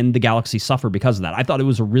 And the Galaxy suffered because of that. I thought it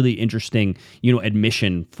was a really interesting,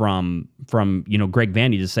 admission from Greg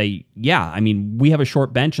Vanney to say, yeah, I mean, we have a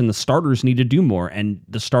short bench and the starters need to do more. And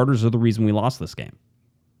the starters are the reason we lost this game.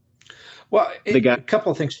 Well, a couple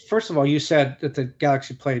of things. First of all, you said that the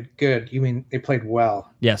Galaxy played good. You mean they played well?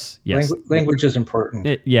 Yes. Language is important.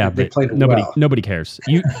 They played well. Nobody cares.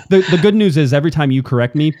 The good news is every time you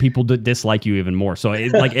correct me, people dislike you even more. So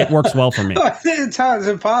it works well for me. It's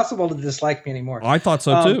impossible to dislike me anymore. I thought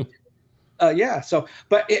so too. A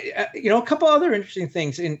couple other interesting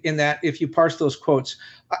things in that if you parse those quotes,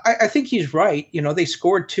 I think he's right. They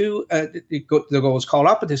scored two. The goal was called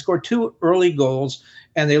up, but they scored two early goals,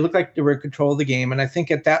 and they looked like they were in control of the game. And I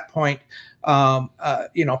think at that point,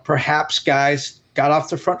 perhaps guys got off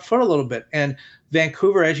the front foot a little bit. And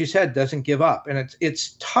Vancouver, as you said, doesn't give up. And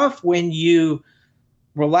it's tough when you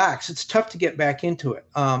relax. It's tough to get back into it.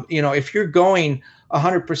 If you're going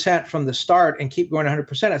 100% from the start and keep going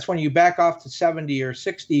 100%, that's when you back off to 70 or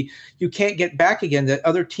 60, you can't get back again. The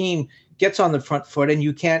other team gets on the front foot and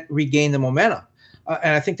you can't regain the momentum.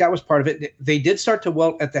 And I think that was part of it. They did start to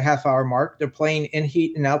wilt at the half-hour mark. They're playing in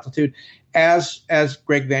heat and altitude, as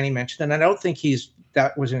Greg Vanney mentioned. And I don't think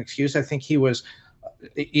that was an excuse. I think he was,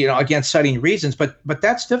 again, citing reasons. But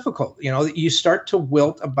that's difficult. You start to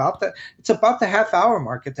wilt about that. It's about the half-hour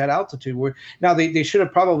mark at that altitude. Where now they should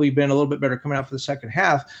have probably been a little bit better coming out for the second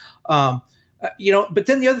half. But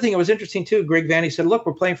then the other thing that was interesting too, Greg Vanney said, "Look,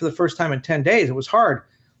 we're playing for the first time in 10 days. It was hard.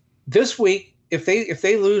 This week, if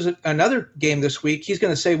they lose another game this week, he's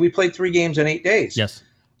going to say we played 3 games in 8 days." Yes,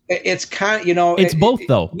 it's kind of it's both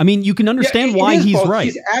though. I mean, you can understand why he's both.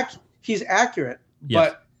 Right. He's accurate,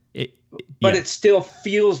 yes. but it still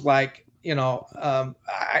feels like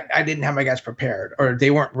I didn't have my guys prepared, or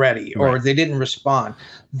they weren't ready, or they didn't respond.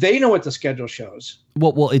 They know what the schedule shows.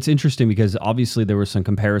 Well, it's interesting because obviously there were some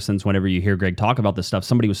comparisons whenever you hear Greg talk about this stuff.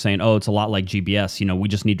 Somebody was saying, "Oh, it's a lot like GBS. We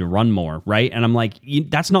just need to run more," right? And I'm like,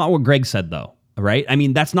 that's not what Greg said though. Right. I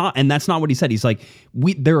mean, that's not what he said. He's like,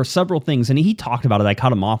 there are several things, and he talked about it. I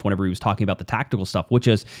cut him off whenever he was talking about the tactical stuff, which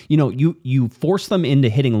is, you force them into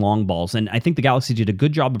hitting long balls. And I think the Galaxy did a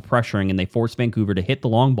good job of pressuring, and they forced Vancouver to hit the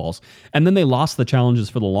long balls. And then they lost the challenges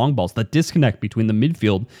for the long balls. That disconnect between the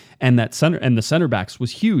midfield and that center and the center backs was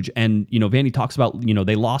huge. And, Vanny talks about,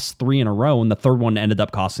 they lost 3 in a row, and the third one ended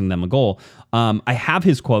up costing them a goal. I have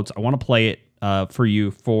his quotes. I want to play it for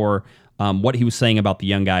you for what he was saying about the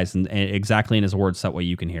young guys and exactly in his words. That way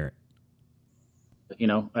you can hear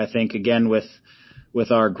it. I think, again,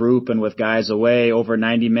 with our group and with guys away over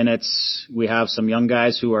 90 minutes, we have some young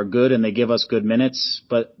guys who are good and they give us good minutes,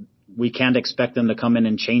 but we can't expect them to come in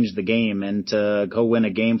and change the game and to go win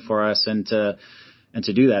a game for us and to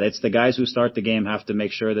do that. It's the guys who start the game have to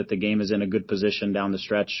make sure that the game is in a good position down the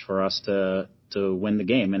stretch for us to win the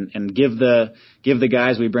game and give the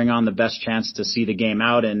guys we bring on the best chance to see the game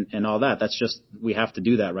out and all that. That's just, we have to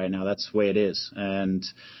do that right now. That's the way it is. And,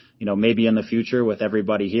 maybe in the future with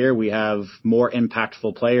everybody here, we have more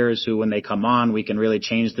impactful players who, when they come on, we can really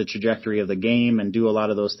change the trajectory of the game and do a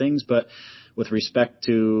lot of those things. But with respect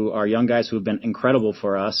to our young guys who have been incredible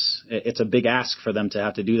for us, it's a big ask for them to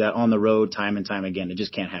have to do that on the road time and time again. It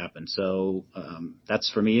just can't happen. So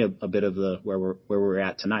that's for me a bit of where we're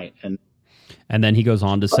at tonight. And then he goes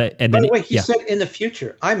on to say, and by then the way, he said in the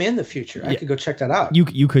future. I'm in the future. I could go check that out.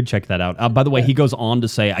 You could check that out. By the way, he goes on to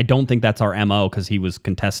say, I don't think that's our MO, because he was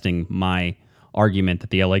contesting my argument that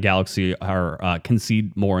the LA Galaxy are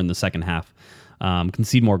concede more in the second half.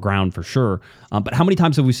 Concede more ground for sure. But how many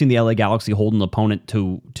times have we seen the LA Galaxy hold an opponent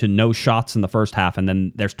to no shots in the first half, and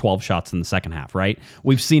then there's 12 shots in the second half, right?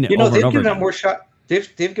 We've seen it over and over again.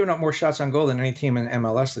 They've given up more shots on goal than any team in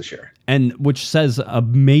MLS this year. And which says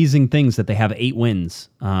amazing things, that they have 8 wins,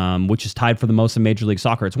 which is tied for the most in Major League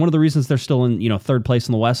Soccer. It's one of the reasons they're still in, third place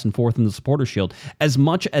in the West and 4th in the Supporters Shield. As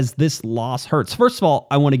much as this loss hurts, first of all,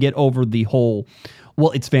 I want to get over the whole,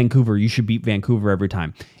 well, it's Vancouver, you should beat Vancouver every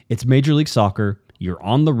time. It's Major League Soccer. You're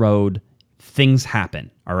on the road. Things happen,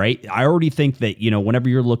 all right? I already think that, whenever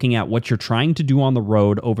you're looking at what you're trying to do on the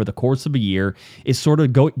road over the course of a year is sort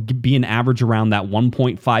of be an average around that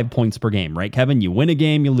 1.5 points per game, right, Kevin? You win a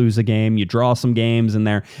game, you lose a game, you draw some games in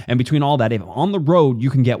there. And between all that, if on the road you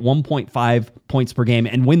can get 1.5 points per game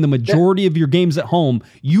and win the majority of your games at home,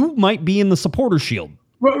 you might be in the Supporter Shield.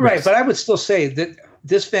 Right, but I would still say that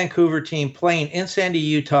this Vancouver team playing in Sandy,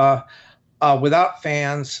 Utah, without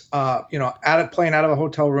fans, playing out of the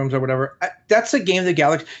hotel rooms or whatever. That's a game the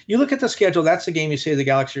Galaxy. You look at the schedule. That's the game you say the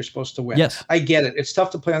Galaxy are supposed to win. Yes, I get it. It's tough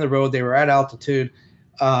to play on the road. They were at altitude,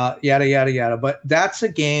 yada yada yada. But that's a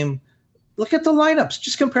game. Look at the lineups.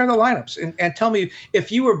 Just compare the lineups and tell me,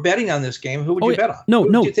 if you were betting on this game, who would you bet on? No.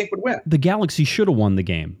 Who do you think would win? The Galaxy should have won the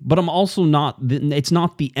game, but I'm also not. It's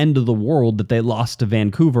not the end of the world that they lost to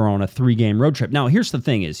Vancouver on a 3-game road trip. Now, here's the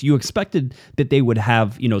thing: is you expected that they would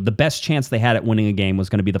have, the best chance they had at winning a game was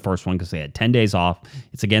going to be the first one because they had 10 days off.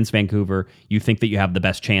 It's against Vancouver. You think that you have the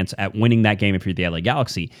best chance at winning that game if you're the LA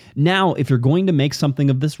Galaxy. Now, if you're going to make something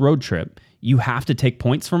of this road trip, you have to take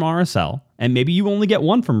points from RSL, and maybe you only get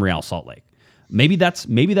 1 from Real Salt Lake. Maybe that's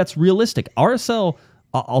realistic. RSL,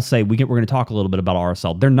 I'll say we're going to talk a little bit about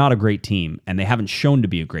RSL. They're not a great team, and they haven't shown to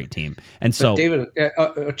be a great team. And so, David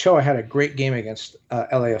Ochoa had a great game against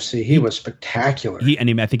LAFC. He was spectacular.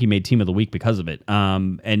 I think he made Team of the Week because of it.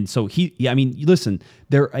 And so listen,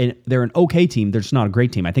 they're an okay team. They're just not a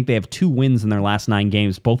great team. I think they have 2 wins in their last 9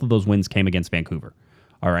 games. Both of those wins came against Vancouver.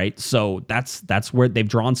 All right, so that's where they've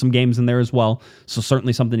drawn some games in there as well. So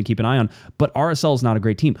certainly something to keep an eye on. But RSL is not a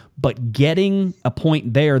great team. But getting a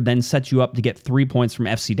point there then sets you up to get 3 points from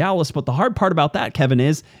FC Dallas. But the hard part about that, Kevin,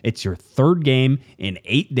 is it's your 3rd game in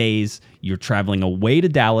 8 days. You're traveling away to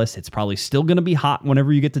Dallas. It's probably still going to be hot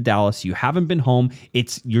whenever you get to Dallas. You haven't been home.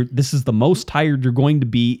 This is the most tired you're going to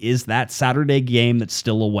be, is that Saturday game that's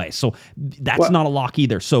still away. So that's not a lock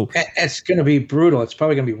either. So it's going to be brutal. It's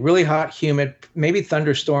probably going to be really hot, humid, maybe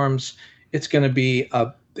thunderstorms. It's going to be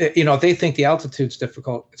if they think the altitude's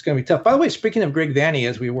difficult, it's going to be tough. By the way, speaking of Greg Vanney,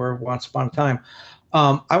 as we were once upon a time,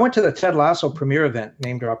 I went to the Ted Lasso premiere event,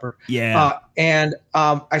 name dropper. Yeah. And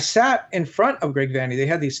I sat in front of Greg Vanney. They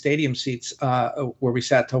had these stadium seats where we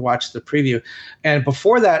sat to watch the preview. And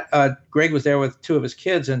before that, Greg was there with 2 of his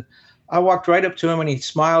kids. And I walked right up to him, and he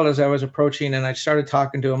smiled as I was approaching. And I started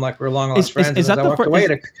talking to him like we're long lost friends. Is as that I walked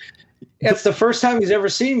away, it's the first time he's ever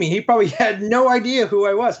seen me. He probably had no idea who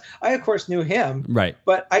I was. I, of course, knew him. Right.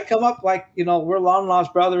 But I come up like, we're long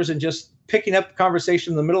lost brothers, and just picking up the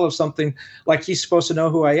conversation in the middle of something like he's supposed to know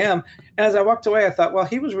who I am. And as I walked away, I thought, well,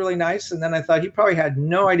 he was really nice. And then I thought he probably had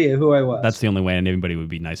no idea who I was. That's the only way anybody would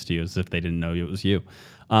be nice to you, is if they didn't know it was you.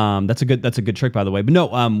 That's a good trick, by the way. But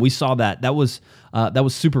no, we saw that. That was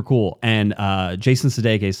super cool. And Jason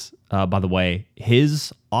Sudeikis, by the way,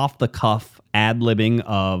 his off the cuff ad-libbing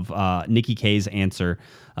of Nikki K's answer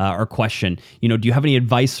or question, do you have any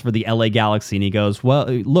advice for the LA Galaxy? And he goes, well,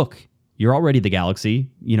 look, you're already the Galaxy,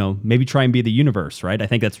 maybe try and be the universe, right? I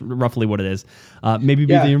think that's roughly what it is. Maybe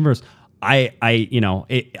be the universe. I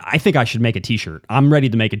think I should make a T-shirt. I'm ready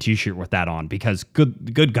to make a T-shirt with that on because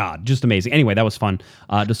good God, just amazing. Anyway, that was fun.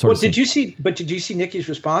 Did you see Nikki's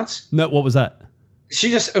response? No, what was that?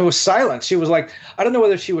 It was silent. She was like, I don't know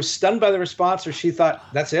whether she was stunned by the response or she thought,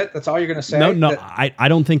 that's it? That's all you're going to say? No, I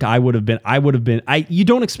don't think I would have been. You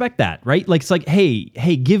don't expect that, right? Like, it's like, hey,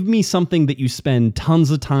 give me something that you spend tons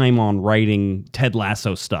of time on writing Ted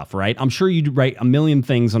Lasso stuff, right? I'm sure you write a million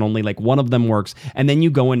things and only like one of them works. And then you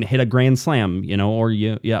go and hit a grand slam, or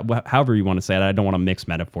however you want to say it. I don't want to mix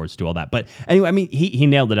metaphors, do all that. But anyway, I mean, he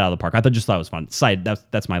nailed it out of the park. I just thought it was fun.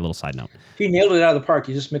 That's my little side note. He nailed it out of the park.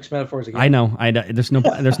 You just mixed metaphors again. I know. There's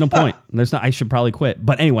no point. I should probably quit.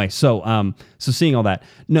 But anyway, so seeing all that,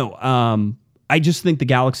 I just think the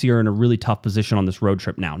Galaxy are in a really tough position on this road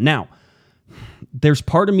trip now. Now, there's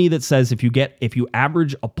part of me that says if you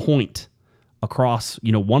average a point across,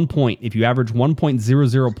 1 point, if you average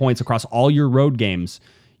 1.00 points across all your road games,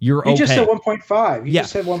 you're okay. You just said 1.5. You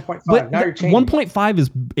just said 1.5. But now you're changing. 1.5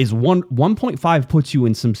 is 1.5 puts you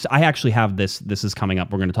in some. I actually have this. This is coming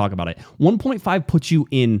up. We're going to talk about it. 1.5 puts you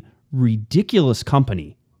in ridiculous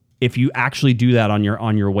company if you actually do that on your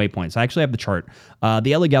waypoints. I actually have the chart.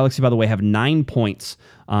 The LA Galaxy, by the way, have 9 points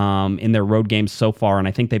in their road games so far, and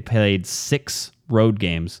I think they played 6 road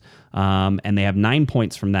games, and they have 9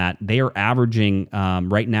 points from that. They are averaging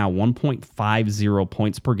right now 1.50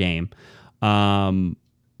 points per game.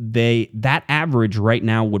 That average right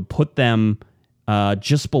now would put them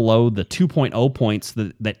just below the 2.0 points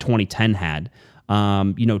that 2010 had.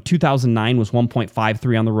 2009 was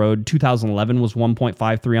 1.53 on the road. 2011 was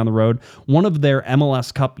 1.53 on the road. One of their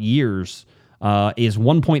MLS Cup years is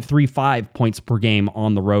 1.35 points per game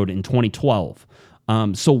on the road in 2012.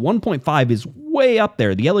 So 1.5 is way up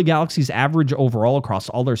there. The LA Galaxy's average overall across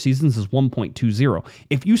all their seasons is 1.20.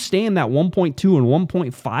 If you stay in that 1.2 and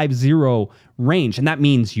 1.50 range, and that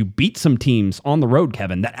means you beat some teams on the road,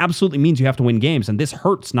 Kevin, that absolutely means you have to win games. And this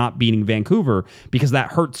hurts not beating Vancouver because that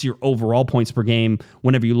hurts your overall points per game.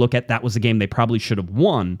 Whenever you look at that was a game they probably should have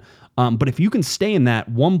won. But if you can stay in that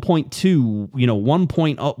 1.2,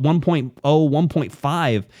 1.0,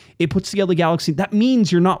 1.5, it puts the LA Galaxy, that means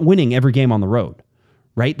you're not winning every game on the road.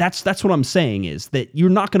 Right? That's what I'm saying is that you're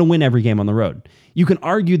not going to win every game on the road. You can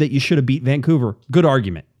argue that you should have beat Vancouver. Good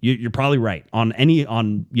argument. You're probably right. On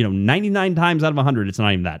 99 times out of 100, it's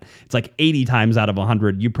not even that. It's like 80 times out of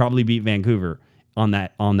 100, you probably beat Vancouver on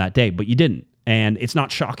that day, but you didn't. And it's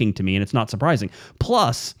not shocking to me, and it's not surprising.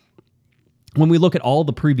 Plus, when we look at all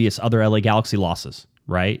the previous other LA Galaxy losses,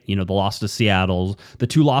 right? The loss to Seattle, the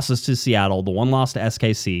 2 losses to Seattle, the 1 loss to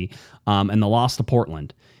SKC, and the loss to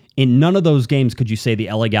Portland. In none of those games could you say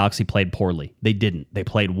the LA Galaxy played poorly. They didn't. They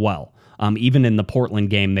played well. Even in the Portland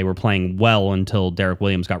game, they were playing well until Derek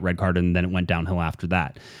Williams got red carded, and then it went downhill after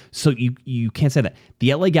that. So you can't say that.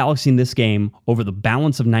 The LA Galaxy in this game, over the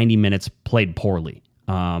balance of 90 minutes, played poorly.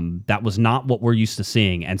 That was not what we're used to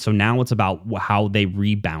seeing. And so now it's about how they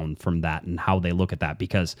rebound from that and how they look at that,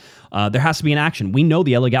 because there has to be an action. We know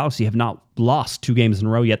the LA Galaxy have not lost 2 games in a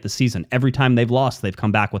row yet this season. Every time they've lost, they've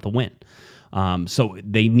come back with a win. So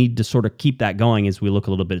they need to sort of keep that going as we look a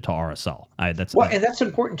little bit to RSL. And that's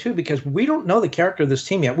important too, because we don't know the character of this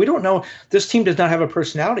team yet. We don't know, this team does not have a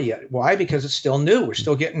personality yet. Why? Because it's still new. We're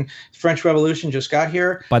still getting, French Revolution just got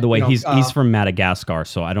here. By the way, he's from Madagascar,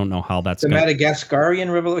 so I don't know how that's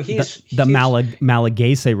Madagascarian Revolution. The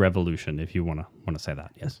Malagasy Revolution, if you want to say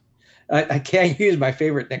that. Yes. I can't use my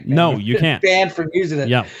favorite nickname. No, you can't. Banned from using it.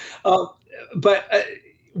 Yeah. But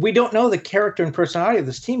we don't know the character and personality of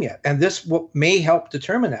this team yet, and this may help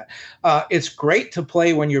determine that. It's great to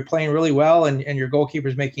play when you're playing really well and your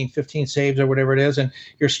goalkeeper's making 15 saves or whatever it is, and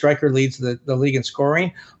your striker leads the league in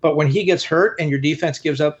scoring. But when he gets hurt and your defense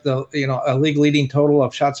gives up a league-leading total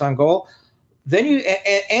of shots on goal, then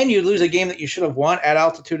you lose a game that you should have won at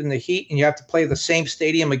altitude in the heat, and you have to play the same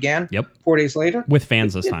stadium again 4 days later. With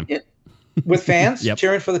fans this time. With fans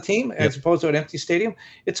cheering for the team as opposed to an empty stadium,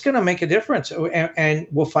 it's going to make a difference. And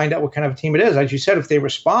we'll find out what kind of a team it is. As you said, if they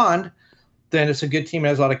respond, then it's a good team that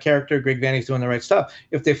has a lot of character. Greg Vanney's doing the right stuff.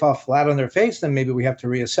 If they fall flat on their face, then maybe we have to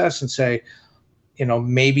reassess and say,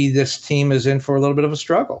 maybe this team is in for a little bit of a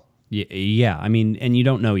struggle. Yeah. I mean, and you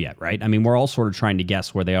don't know yet, right? I mean, we're all sort of trying to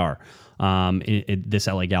guess where they are, in this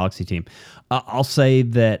LA Galaxy team. I'll say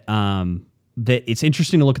that it's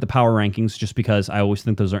interesting to look at the power rankings just because I always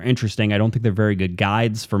think those are interesting. I don't think they're very good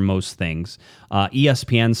guides for most things.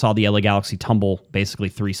 ESPN saw the LA Galaxy tumble basically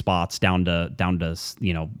 3 spots down to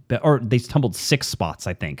or they tumbled 6 spots,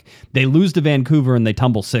 I think. They lose to Vancouver and they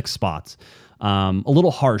tumble 6 spots. A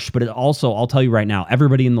little harsh, but it also, I'll tell you right now,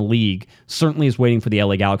 everybody in the league certainly is waiting for the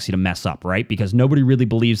LA Galaxy to mess up, right? Because nobody really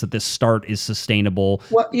believes that this start is sustainable.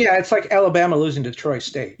 Well, yeah, it's like Alabama losing to Troy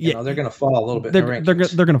State. You know, they're going to fall a little bit. They're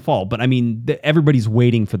going to fall, but I mean, everybody's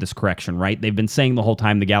waiting for this correction, right? They've been saying the whole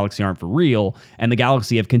time the Galaxy aren't for real, and the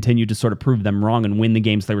Galaxy have continued to sort of prove them wrong and win the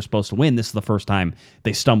games they were supposed to win. This is the first time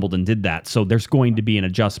they stumbled and did that. So there's going to be an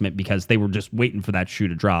adjustment because they were just waiting for that shoe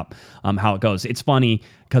to drop. How it goes. It's funny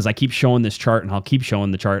because I keep showing this chart, and I'll keep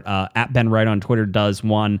showing the chart. At Ben Wright on Twitter does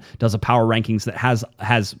a power rankings that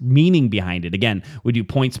has meaning behind it. Again, we do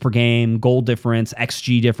points per game, goal difference,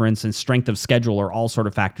 XG difference, and strength of schedule are all sort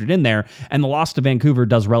of factored in there. And the loss to Vancouver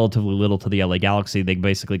does relatively little to the LA Galaxy. They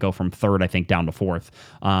basically go from 3rd, I think, down to 4th.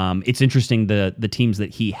 It's interesting the teams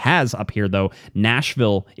that he has up here, though.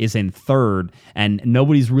 Nashville is in 3rd, and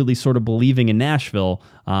nobody's really sort of believing in Nashville.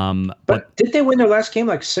 But did they win their last game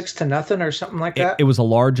like 6-0 or something like that? It was a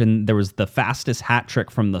large, and there was the fastest hat trick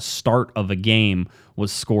from the start of a game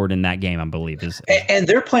was scored in that game, I believe. And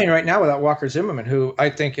they're playing right now without Walker Zimmerman, who I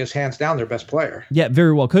think is hands down their best player. Yeah,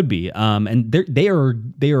 very well could be. And they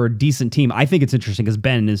are a decent team. I think it's interesting because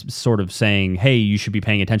Ben is sort of saying, hey, you should be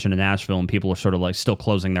paying attention to Nashville, and people are sort of like still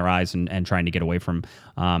closing their eyes and trying to get away from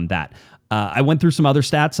that. I went through some other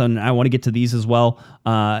stats, and I want to get to these as well.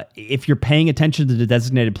 If you're paying attention to the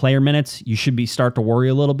designated player minutes, you should start to worry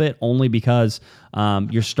a little bit, only because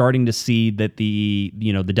you're starting to see that the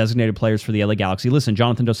designated players for the LA Galaxy. Listen,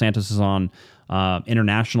 Jonathan Dos Santos is on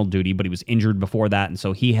international duty, but he was injured before that, and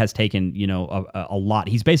so he has taken a lot.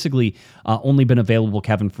 He's basically only been available,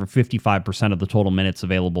 Kevin, for 55% of the total minutes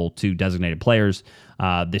available to designated players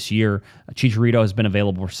this year. Chicharito has been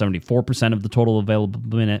available for 74% of the total available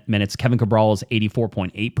minutes. Kevin Cabral is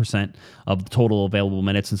 84.8% of the total available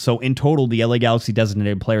minutes, and so in total, the LA Galaxy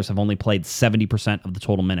designated players have only played 70% of the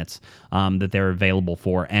total minutes that they're available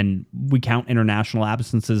for. And we count international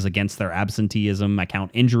absences against their absenteeism. I count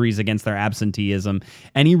injuries against their absenteeism.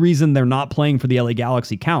 Any reason they're not playing for the LA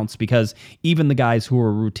Galaxy counts, because even the guys who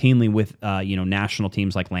are routinely with national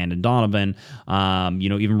teams like Landon Donovan,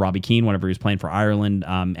 even Robbie Keane whenever he was playing for Ireland,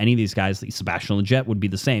 any of these guys, Sebastian Lletget would be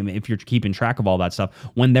the same. If you're keeping track of all that stuff,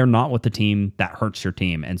 when they're not with the team, that hurts your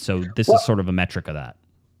team. And so this is sort of a metric of that.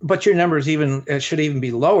 But your numbers should even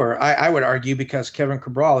be lower, I would argue, because Kevin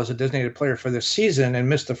Cabral is a designated player for this season and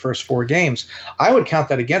missed the first 4 games. I would count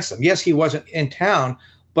that against him. Yes, he wasn't in town,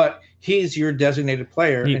 but he's your designated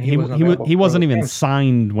player. He wasn't even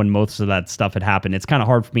signed when most of that stuff had happened. It's kind of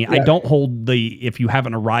hard for me. Yeah. I don't hold if you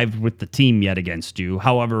haven't arrived with the team yet against you.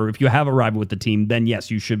 However, if you have arrived with the team, then yes,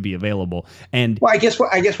 you should be available. And I guess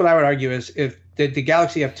what I would argue is if the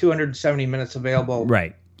Galaxy have 270 minutes available,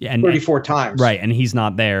 right. And 34 times. Right, and he's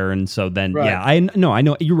not there, and so then, right. Yeah, I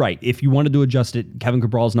know, you're right. If you wanted to adjust it, Kevin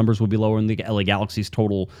Cabral's numbers would be lower, and the LA Galaxy's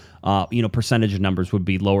total, percentage of numbers would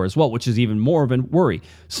be lower as well, which is even more of a worry.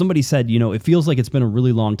 Somebody said, it feels like it's been a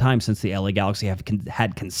really long time since the LA Galaxy have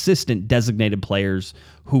had consistent designated players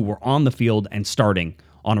who were on the field and starting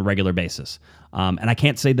on a regular basis. And I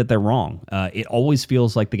can't say that they're wrong. It always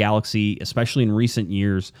feels like the Galaxy, especially in recent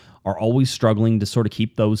years, are always struggling to sort of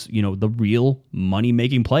keep those, the real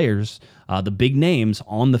money-making players, the big names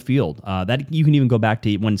on the field. That you can even go back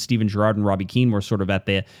to when Steven Gerrard and Robbie Keane were sort of at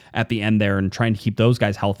the end there and trying to keep those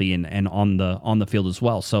guys healthy and on the field as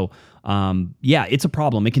well. So it's a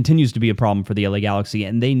problem. It continues to be a problem for the LA Galaxy,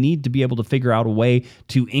 and they need to be able to figure out a way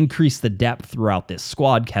to increase the depth throughout this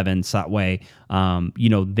squad, Kevin, so that way,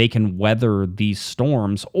 they can weather these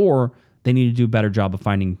storms, or they need to do a better job of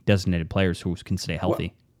finding designated players who can stay healthy.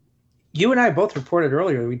 Well, you and I both reported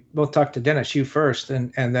earlier, we both talked to Dennis, you first,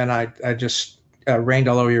 and then I just rained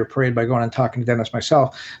all over your parade by going and talking to Dennis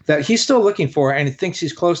myself, that he's still looking for and he thinks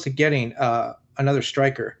he's close to getting another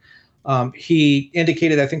striker. He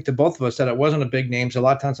indicated, I think, to both of us that it wasn't a big name.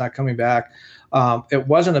 Zlatan's not coming back. It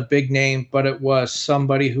wasn't a big name, but it was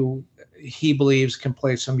somebody who he believes can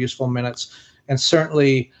play some useful minutes and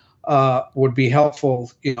certainly would be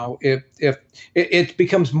helpful. If it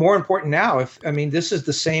becomes more important now. This is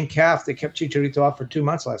the same calf that kept Chicharito off for 2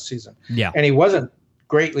 months last season. Yeah, and he wasn't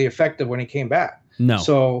greatly effective when he came back. No,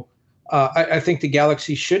 so. I think the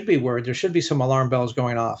Galaxy should be worried. There should be some alarm bells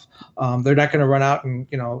going off. They're not going to run out and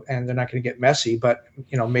they're not going to get messy, but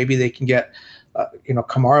maybe they can get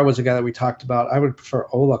Kamara was a guy that we talked about. I would prefer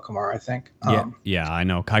Ola Kamara, I think. Yeah, I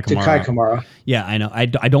know. Kai To Kai Kamara. Yeah, I know. I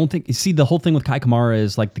don't think... See, the whole thing with Kai Kamara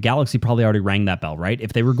is like the Galaxy probably already rang that bell, right?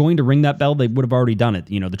 If they were going to ring that bell, they would have already done it.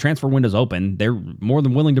 The transfer window's open. They're more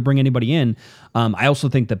than willing to bring anybody in. I also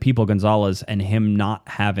think that Pipo Gonzalez and him not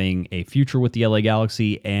having a future with the LA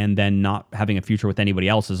Galaxy and then not having a future with anybody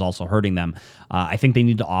else is also hurting them. I think they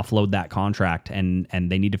need to offload that contract and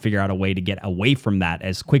they need to figure out a way to get away from that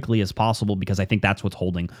as quickly as possible, because I think that's what's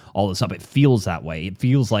holding all this up. It feels that way. It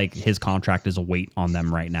feels like his contract is a weight on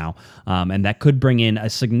them right now. And that could bring in a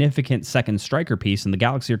significant second striker piece, and the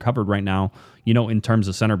Galaxy are covered right now, in terms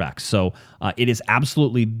of center backs. So it is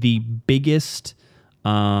absolutely the biggest,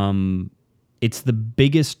 it's the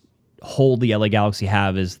biggest hole the LA Galaxy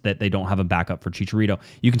have, is that they don't have a backup for Chicharito.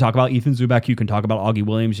 You can talk about Ethan Zubak, you can talk about Augie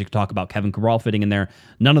Williams, you can talk about Kevin Cabral fitting in there.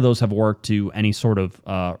 None of those have worked to any sort of,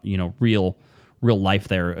 real life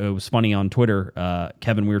there. It was funny on Twitter,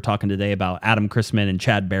 Kevin, we were talking today about Adam Chrisman and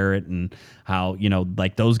Chad Barrett and how,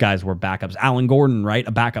 like those guys were backups. Alan Gordon, right?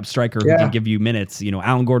 A backup striker who can give you minutes.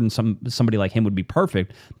 Alan Gordon, somebody like him would be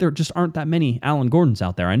perfect. There just aren't that many Alan Gordons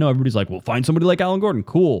out there. I know everybody's like, well, find somebody like Alan Gordon.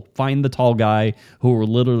 Cool. Find the tall guy who will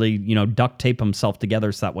literally, duct tape himself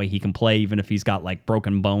together so that way he can play even if he's got like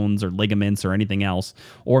broken bones or ligaments or anything else.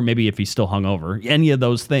 Or maybe if he's still hungover. Any of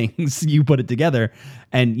those things, you put it together.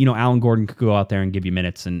 And, Alan Gordon could go out there and give you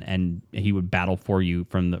minutes and he would battle for you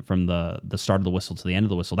from the start of the whistle to the end of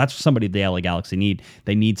the whistle. That's somebody the LA Galaxy need.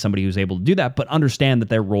 They need somebody who's able to do that, but understand that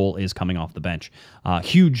their role is coming off the bench.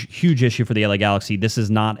 Huge issue for the LA Galaxy. This is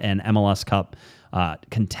not an MLS Cup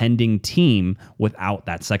contending team without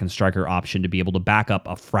that second striker option to be able to back up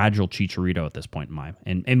a fragile Chicharito at this point,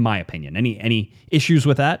 in my opinion. Any issues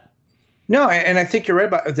with that? No, and I think you're right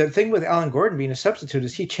about the thing with Alan Gordon being a substitute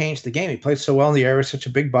is he changed the game. He played so well in the area, such a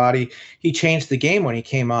big body. He changed the game when he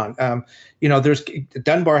came on. There's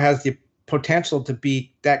Dunbar has the potential to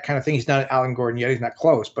be that kind of thing. He's not Alan Gordon yet. He's not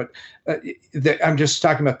close, but I'm just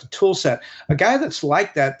talking about the tool set. A guy that's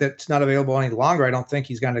like that's not available any longer. I don't think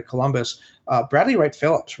he's gone to Columbus. Bradley Wright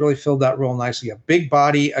Phillips really filled that role nicely. A big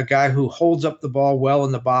body, a guy who holds up the ball well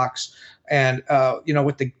in the box. And,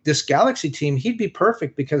 with this Galaxy team, he'd be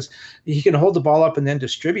perfect because he can hold the ball up and then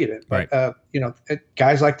distribute it. But,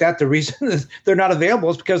 guys like that, the reason they're not available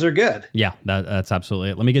is because they're good. Yeah, that's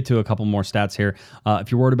absolutely it. Let me get to a couple more stats here. If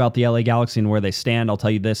you're worried about the LA Galaxy and where they stand, I'll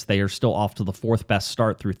tell you this. They are still off to the fourth best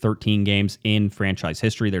start through 13 games in franchise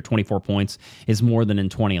history. Their 24 points is more than in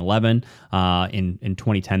 2011. In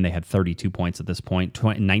 2010, they had 32 points at this point. In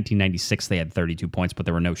 1996, they had 32 points, but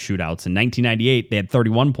there were no shootouts. In 1998, they had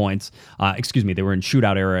 31 points. They were in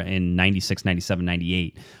shootout era in 96, 97,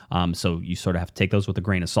 98. So you sort of have to take those with a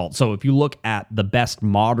grain of salt. So if you look at the best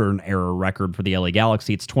modern era record for the LA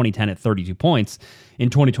Galaxy, it's 2010 at 32 points.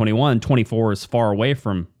 In 2021, 24 is far away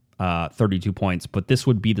from 32 points, but this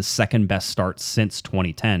would be the second best start since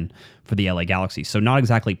 2010 for the LA Galaxy. So not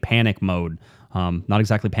exactly panic mode. Not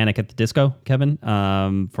exactly panic at the disco, Kevin,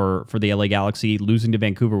 for the LA Galaxy. Losing to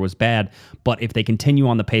Vancouver was bad, but if they continue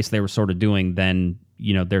on the pace they were sort of doing, then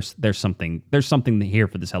there's something here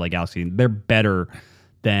for this LA Galaxy. They're better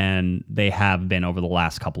than they have been over the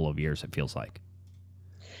last couple of years, it feels like.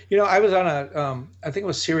 I was on I think it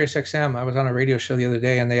was Sirius XM. I was on a radio show the other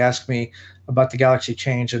day, and they asked me about the Galaxy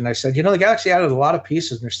change, and I said, the Galaxy added a lot of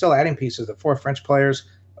pieces, and they're still adding pieces. The 4 French players,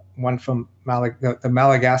 one from the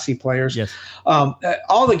Malagasy players. Yes.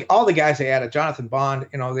 All the guys they added, Jonathan Bond,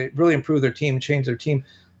 they really improved their team, changed their team.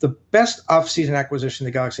 The best offseason acquisition the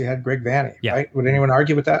Galaxy had, Greg Vanney, right? Would anyone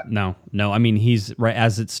argue with that? No. I mean, he's right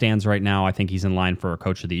as it stands right now. I think he's in line for a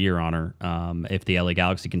Coach of the Year honor. If the LA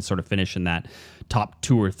Galaxy can sort of finish in that top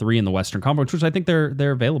 2 or 3 in the Western Conference, which I think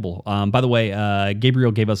they're available. By the way,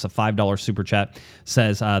 Gabriel gave us a $5 super chat.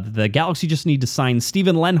 Says the Galaxy just need to sign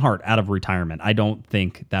Steven Lenhart out of retirement. I don't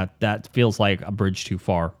think that feels like a bridge too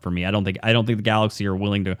far for me. I don't think the Galaxy are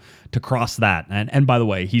willing to cross that. And by the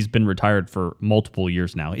way, he's been retired for multiple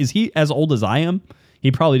years now. Is he as old as I am? He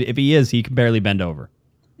probably, if he is, he can barely bend over.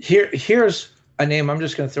 Here's a name I'm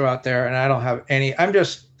just going to throw out there, and I don't have any. I'm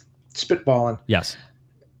just spitballing. Yes.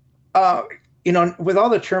 With all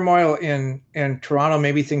the turmoil in Toronto,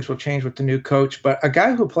 maybe things will change with the new coach. But a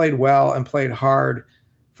guy who played well and played hard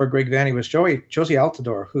for Greg Vanney was Jozy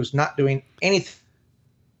Altidore, who's not doing anything.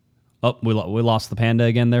 Oh, we lost the panda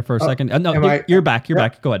again there for a second. No, you're back. You're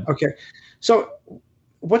back. Go ahead. Okay. So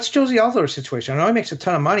what's Jozy Altidore's situation? I know he makes a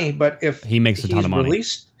ton of money, but if he makes a ton of money,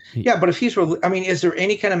 released, but if he's is there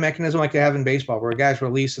any kind of mechanism like they have in baseball where a guy's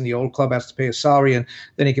released and the old club has to pay his salary and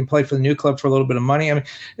then he can play for the new club for a little bit of money? I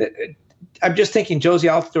mean, I'm just thinking Jozy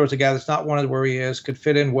Altidore is a guy that's not wanted where he is, could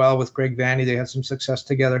fit in well with Greg Vanney. They had some success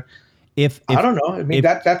together. If I don't know. I mean,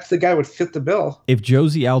 that's the guy would fit the bill. If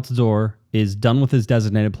Josie Altidore is done with his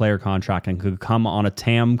designated player contract and could come on a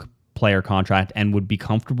TAM player contract and would be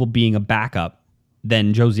comfortable being a backup,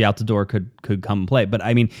 then Josie Altidore could come and play. But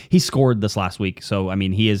I mean, he scored this last week, so I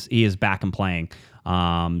mean, he is back and playing.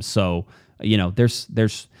 So you know, there's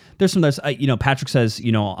some Patrick says,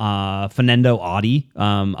 Fernando Adi,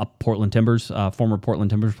 a Portland Timbers, former Portland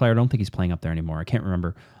Timbers player. I don't think he's playing up there anymore. I can't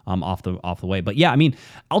remember off the way. But yeah, I mean,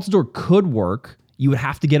 Altidore could work. You would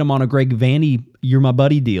have to get him on a Greg Vanney, you're my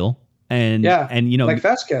buddy deal. And like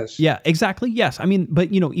Vasquez. Yeah, exactly. Yes. I mean, but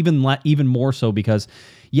even more so because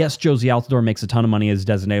yes, Josie Altidore makes a ton of money as a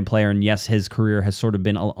designated player, and yes, his career has sort of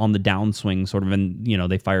been on the downswing, sort of, and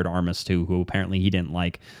they fired Armas too, who apparently he didn't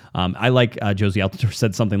like. I like Josie Altidore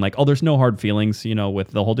said something like, "Oh, there's no hard feelings,"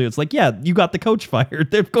 with the whole deal. It's like, yeah, you got the coach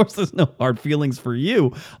fired. Of course, there's no hard feelings for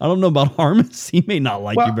you. I don't know about Armas; he may not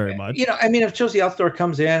like you very much. I mean, if Josie Altidore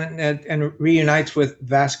comes in and reunites with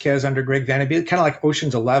Vasquez under Greg Vanney, it'd be kind of like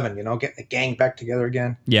Ocean's 11, getting the gang back together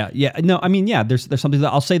again. Yeah. No, I mean, yeah, there's something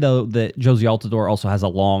that I'll say though that Josie Altidore also has a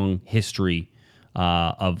long history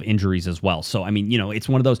of injuries as well. So, I mean, it's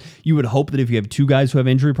one of those, you would hope that if you have two guys who have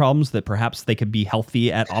injury problems, that perhaps they could be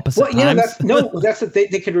healthy at opposite times. That's that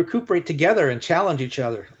they could recuperate together and challenge each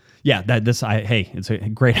other. Yeah, it's a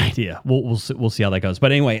great idea. We'll see how that goes.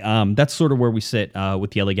 But anyway, that's sort of where we sit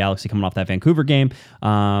with the LA Galaxy coming off that Vancouver game.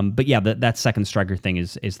 But yeah, that second striker thing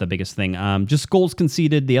is the biggest thing. Just goals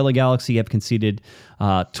conceded. The LA Galaxy have conceded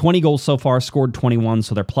 20 goals so far, scored 21,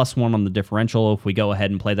 so they're +1 on the differential. If we go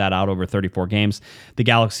ahead and play that out over 34 games, the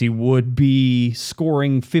Galaxy would be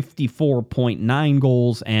scoring 54.9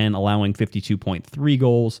 goals and allowing 52.3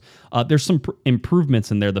 goals. There's some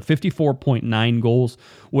improvements in there. The 54.9 goals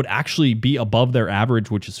would actually be above their average,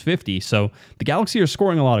 which is 50. So the Galaxy are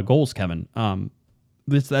scoring a lot of goals, Kevin.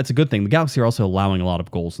 That's a good thing. The Galaxy are also allowing a lot of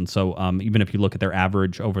goals, and so even if you look at their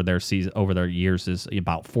average over their season, over their years, is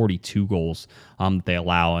about 42 goals that they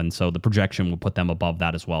allow, and so the projection will put them above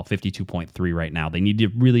that as well, 52.3 right now. They need to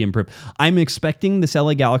really improve. I'm expecting this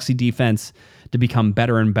LA Galaxy defense to become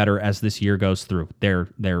better and better as this year goes through. They're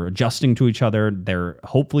adjusting to each other.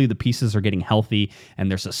 Hopefully the pieces are getting healthy, and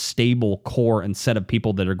there's a stable core and set of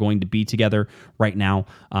people that are going to be together right now.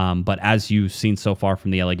 But as you've seen so far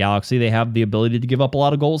from the LA Galaxy, they have the ability to give up a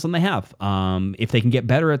lot of goals, and they have. If they can get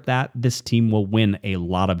better at that, this team will win a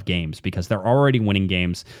lot of games because they're already winning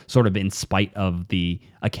games sort of in spite of the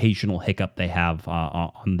occasional hiccup they have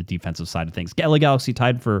on the defensive side of things. LA Galaxy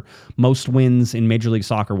tied for most wins in Major League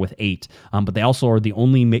Soccer with 8, but they also are the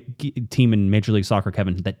only team in Major League Soccer,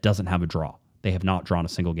 Kevin, that doesn't have a draw. They have not drawn a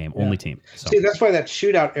single game, only team. So. See, that's why that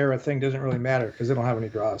shootout era thing doesn't really matter because they don't have any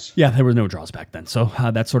draws. Yeah, there were no draws back then. So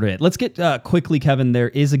that's sort of it. Let's get quickly, Kevin. There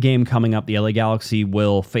is a game coming up. The LA Galaxy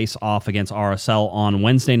will face off against RSL on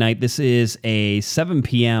Wednesday night. This is a 7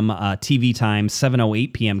 p.m. TV time,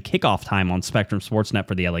 7:08 p.m. kickoff time on Spectrum Sportsnet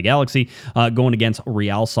for the LA Galaxy, going against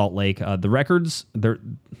Real Salt Lake. The records,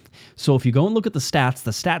 so if you go and look at the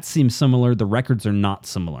stats seem similar. The records are not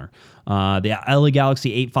similar. The LA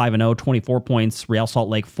Galaxy 8-5-0, 24 points. Real Salt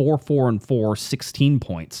Lake 4-4-4, 16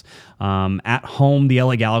 points. At home, the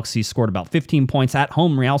LA Galaxy scored about 15 points. At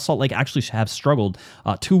home, Real Salt Lake actually have struggled.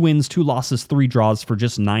 2 wins, 2 losses, 3 draws for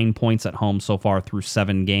just 9 points at home so far through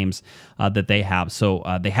 7 games that they have. So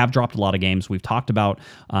they have dropped a lot of games. We've talked about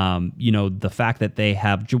the fact that they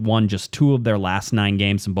have won just 2 of their last 9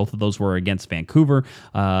 games, and both of those were against Vancouver.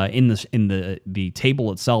 In the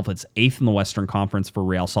table itself, it's 8th in the Western Conference for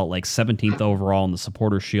Real Salt Lake, 17th overall in the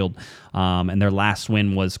Supporters Shield, and their last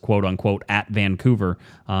win was quote unquote at Vancouver,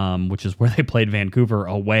 which is where they played Vancouver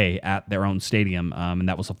away at their own stadium, and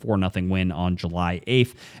that was a 4-0 win on July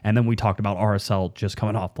 8th. And then we talked about RSL just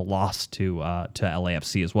coming off the loss to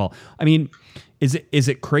LAFC as well. I mean, is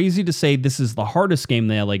it crazy to say this is the hardest game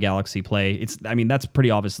the LA Galaxy play? That's pretty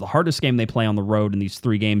obvious. The hardest game they play on the road in these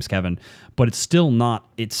 3 games, Kevin, but it's still not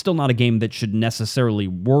a game that should necessarily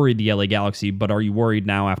worry the LA Galaxy. But are you worried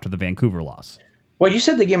now after the Vancouver loss? Well, you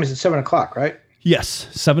said the game is at 7:00, right? Yes,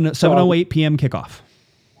 7:08 p.m. kickoff.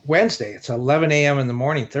 Wednesday, it's 11 a.m. in the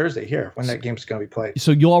morning Thursday here when that game's going to be played. So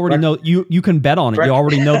you already know you can bet on it. You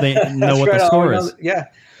already know they know what the score is. Yeah.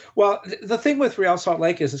 Well, the thing with Real Salt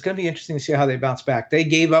Lake is it's going to be interesting to see how they bounce back. They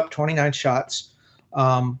gave up 29 shots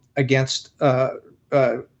against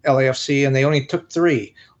LAFC, and they only took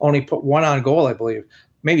 3. Only put 1 on goal, I believe.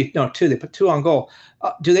 Maybe, no, 2. They put 2 on goal.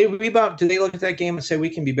 Do they rebound? Do they look at that game and say we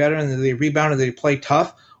can be better, and do they rebound, and do they play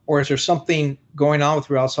tough? Or is there something going on with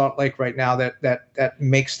Real Salt Lake right now that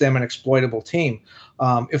makes them an exploitable team?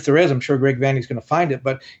 If there is, I'm sure Greg Vanney's going to find it.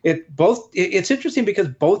 But it's interesting because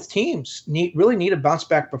both teams really need a bounce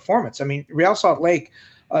back performance. I mean, Real Salt Lake,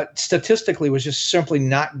 statistically was just simply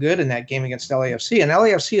not good in that game against LAFC. And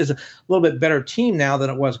LAFC is a little bit better team now than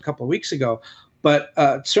it was a couple of weeks ago. But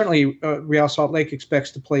certainly Real Salt Lake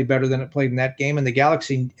expects to play better than it played in that game. And the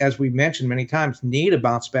Galaxy, as we've mentioned many times, need a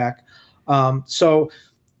bounce back. So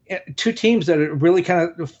two teams that are really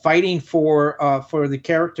kind of fighting for the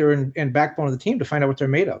character and backbone of the team to find out what they're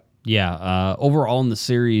made of. Yeah, overall in the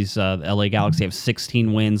series, the LA Galaxy have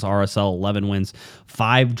 16 wins, RSL 11 wins,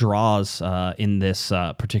 5 draws in this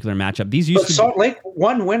particular matchup. These used but Salt Lake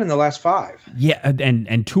 1 win in the last 5. Yeah,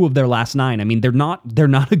 and 2 of their last 9. I mean, they're not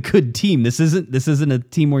a good team. This isn't a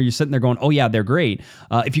team where you're sitting there going, oh yeah, they're great.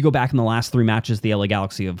 If you go back in the last 3 matches the LA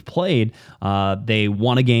Galaxy have played, they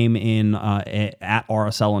won a game at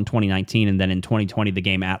RSL in 2019, and then in 2020 the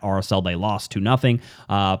game at RSL they lost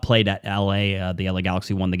 2-0. Played at LA, the LA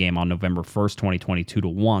Galaxy won the game on November 1st, 2022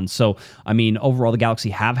 2-1. So, I mean, overall the Galaxy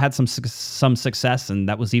have had some success, and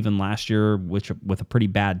that was even last year, which with a pretty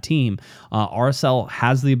bad team. RSL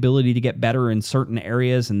has the ability to get better in certain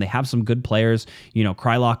areas, and they have some good players. You know,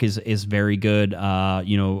 Krylock is very good.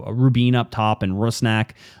 Rubin up top and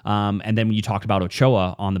Rusnak. And then when you talked about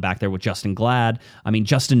Ochoa on the back there with Justin Glad, I mean,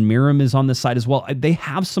 Justin Miram is on this side as well. They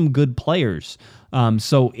have some good players.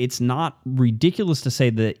 So it's not ridiculous to say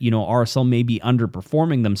that, RSL may be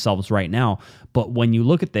underperforming themselves right now. But when you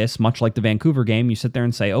look at this, much like the Vancouver game, you sit there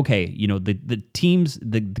and say, okay, the teams,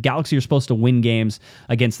 the Galaxy are supposed to win games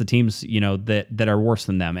against the teams, that are worse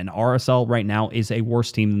than them. And RSL right now is a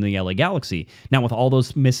worse team than the LA Galaxy. Now, with all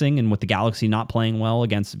those missing and with the Galaxy not playing well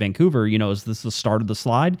against Vancouver, is this the start of the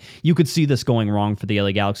slide? You could see this going wrong for the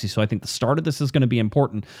LA Galaxy. So I think the start of this is going to be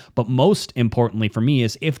important. But most importantly for me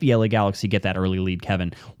is if the LA Galaxy get that early lead,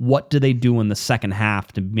 Kevin, what do they do in the second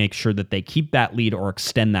half to make sure that they keep that lead or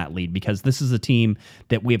extend that lead? Because this is a team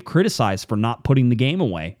that we have criticized for not putting the game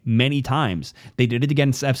away many times. They did it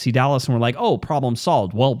against FC Dallas and we're like, oh, problem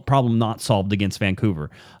solved. Well, problem not solved against Vancouver.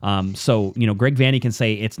 So Greg Vanney can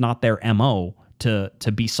say it's not their MO to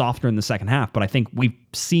be softer in the second half, but I think we've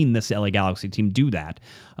seen this LA Galaxy team do that.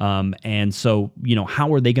 And so,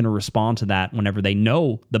 how are they going to respond to that whenever they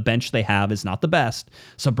know the bench they have is not the best?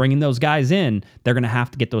 So bringing those guys in, they're going to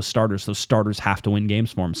have to get those starters. Those starters have to win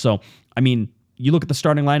games for them. So, I mean, you look at the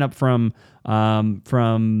starting lineup from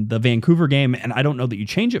the Vancouver game, and I don't know that you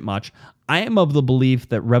change it much. I am of the belief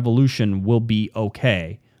that Revolution will be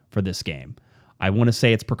okay for this game. I want to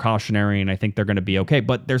say it's precautionary, and I think they're going to be okay.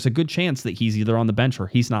 But there's a good chance that he's either on the bench or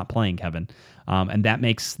he's not playing, Kevin. And that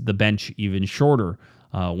makes the bench even shorter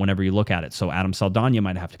whenever you look at it. So Adam Saldana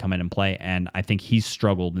might have to come in and play, and I think he's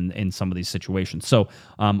struggled in some of these situations. So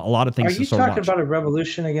a lot of things. Are you talking about a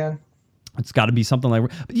Revolution again? It's got to be something like.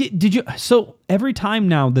 Did you? So every time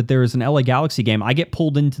now that there is an LA Galaxy game, I get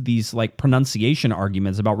pulled into these like pronunciation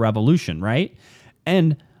arguments about Revolution, right?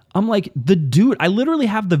 And I'm like, the dude, I literally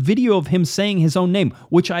have the video of him saying his own name,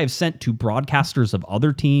 which I have sent to broadcasters of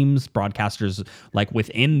other teams, broadcasters like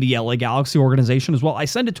within the LA Galaxy organization as well. I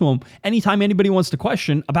send it to him anytime anybody wants to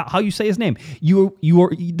question about how you say his name.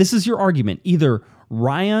 This is your argument. Either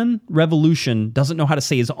Ryan Revolution doesn't know how to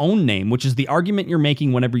say his own name, which is the argument you're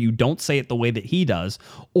making whenever you don't say it the way that he does,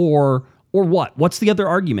 or what? What's the other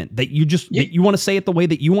argument? That you want to say it the way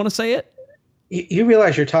that you want to say it? You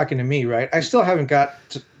realize you're talking to me, right? I still haven't got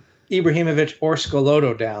Ibrahimovic or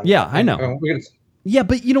Schelotto down. Yeah, I know. Yeah,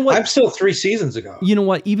 but you know what? I'm still 3 seasons ago. You know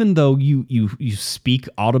what? Even though you speak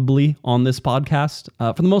audibly on this podcast,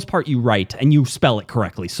 for the most part you write and you spell it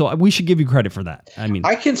correctly. So we should give you credit for that. I mean,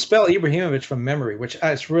 I can spell Ibrahimovic from memory, which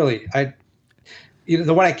is really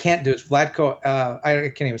the one I can't do is Vlatko. I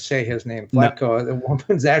can't even say his name. Vlatko, the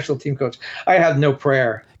women's national team coach. I have no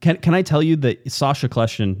prayer. Can I tell you that Sasha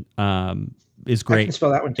Kleshin is great. I can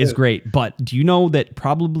spell that one too. Is great. But do you know that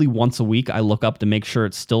probably once a week I look up to make sure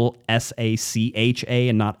it's still S-A-C-H-A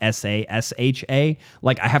and not S-A-S-H-A?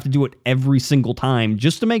 Like I have to do it every single time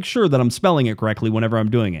just to make sure that I'm spelling it correctly whenever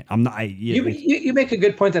I'm doing it. I'm not. You make a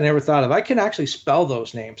good point that I never thought of. I can actually spell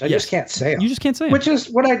those names. I just can't say them. You just can't say them. Which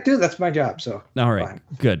is what I do. That's my job. So all right, fine.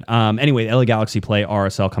 Good. Anyway, LA Galaxy play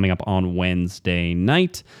RSL coming up on Wednesday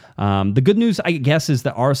night. The good news, I guess, is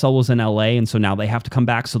that RSL was in LA, and so now they have to come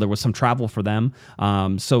back. So there was some travel for them.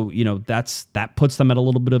 So that puts them at a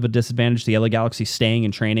little bit of a disadvantage. The LA Galaxy staying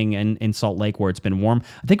and training in Salt Lake where it's been warm.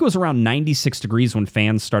 I think it was around 96 degrees when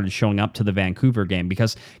fans started showing up to the Vancouver game.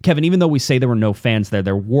 Because Kevin, even though we say there were no fans there,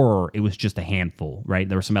 it was just a handful, right?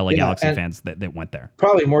 There were some LA Galaxy fans that went there.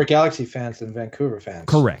 Probably more Galaxy fans than Vancouver fans.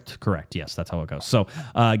 Correct. Yes, that's how it goes. So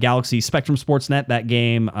Galaxy Spectrum Sportsnet, that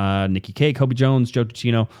game, Nikki K, Kobe Jones, Joe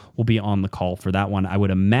Ticino will be on the call for that one. I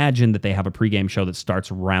would imagine that they have a pregame show that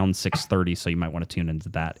starts around 6:30. So you might want to tune into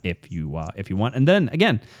that if you want. And then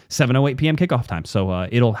again, 7:08 p.m. kickoff time. So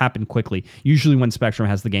it'll happen quickly. Usually when Spectrum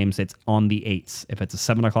has the games, it's on the 8s. If it's a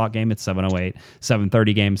 7 o'clock game, it's 7:08.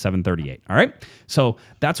 7:30 game, 7:38. All right. So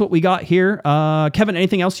that's what we got here. Kevin,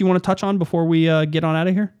 anything else you want to touch on before we get on out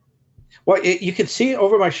of here? Well, you can see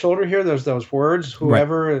over my shoulder here. There's those words.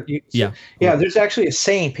 Whoever. Right. Yeah. There's actually a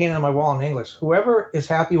saying painted on my wall in English. Whoever is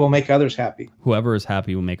happy will make others happy. Whoever is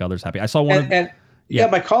happy will make others happy. I saw one. Yeah,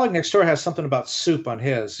 my colleague next door has something about soup on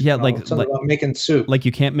his. Yeah, something about making soup. Like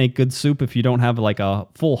you can't make good soup if you don't have like a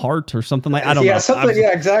full heart or something like. I don't know.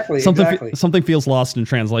 Exactly. Something feels lost in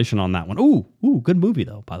translation on that one. Ooh, good movie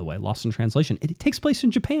though. By the way, Lost in Translation. It takes place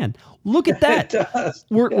in Japan. Look at that. It does.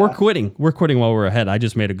 We're quitting. We're quitting while we're ahead. I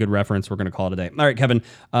just made a good reference. We're gonna call it a day. All right, Kevin.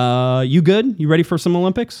 You good? You ready for some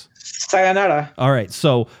Olympics? Sayonara. All right.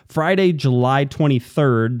 So Friday, July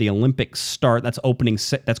 23rd, the Olympics start. That's opening.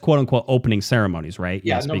 That's quote unquote opening ceremonies, right?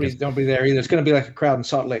 Yeah. Yes, nobody's don't be there either. It's going to be like a crowd in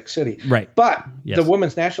Salt Lake City. Right. But the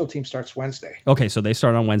women's national team starts Wednesday. Okay, so they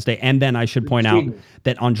start on Wednesday. And then I should point out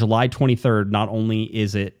that on July 23rd, not only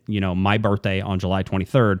is it, my birthday on July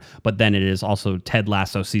 23rd, but then it is also Ted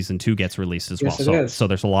Lasso season 2 gets released as well. So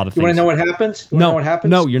there's a lot of things. You want to know what happens?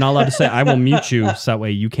 No, you're not allowed to say. I will mute you so that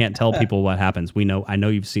way you can't tell people what happens. I know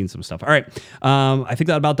you've seen some stuff. All right. I think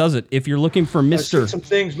that about does it. If you're looking for Mr. Some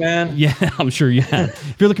things, man. Yeah, I'm sure you have.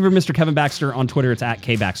 If you're looking for Mr. Kevin Baxter on Twitter, it's at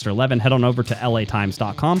KBaxter11. Head on over to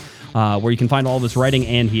latimes.com where you can find all of his writing,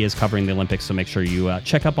 and he is covering the Olympics. So make sure you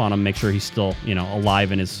check up on him. Make sure he's still,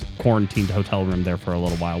 alive in his quarantined hotel room there for a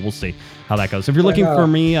little while. We'll see how that goes. If you're looking for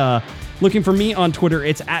me on Twitter,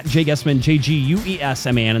 it's at JGuessman,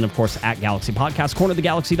 JGUESMAN, and of course at Galaxy Podcast.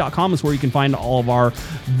 Cornerofthegalaxy.com is where you can find all of our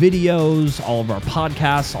videos, all of our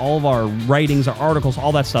podcasts, all of our writings, our articles,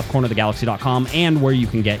 all that stuff, cornerofthegalaxy.com, and where you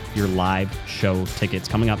can get your live show tickets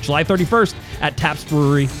coming up July 31st at Taps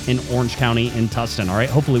Brewery in Orange County in Tustin. All right,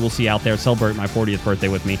 hopefully we'll see you out there. Celebrate my 40th birthday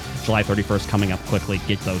with me. July 31st coming up quickly.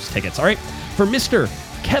 Get those tickets. All right, for Mr.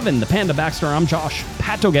 Kevin the Panda Baxter, I'm Josh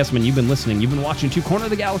Pato Guessman. You've been listening. You've been watching to Corner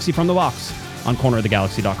of the Galaxy from the box on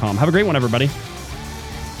cornerofthegalaxy.com. Have a great one, everybody.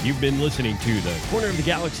 You've been listening to the Corner of the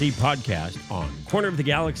Galaxy podcast on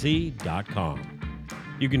cornerofthegalaxy.com.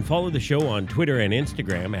 You can follow the show on Twitter and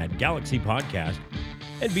Instagram at Galaxy Podcast,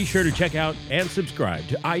 and be sure to check out and subscribe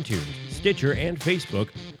to iTunes, Stitcher, and Facebook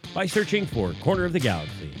by searching for Corner of the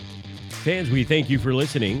Galaxy. Fans, we thank you for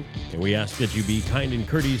listening, and we ask that you be kind and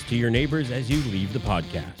courteous to your neighbors as you leave the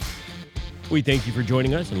podcast. We thank you for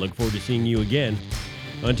joining us and look forward to seeing you again.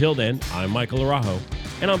 Until then, I'm Michael Araujo,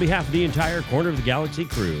 and on behalf of the entire Corner of the Galaxy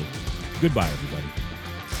crew, goodbye, everybody.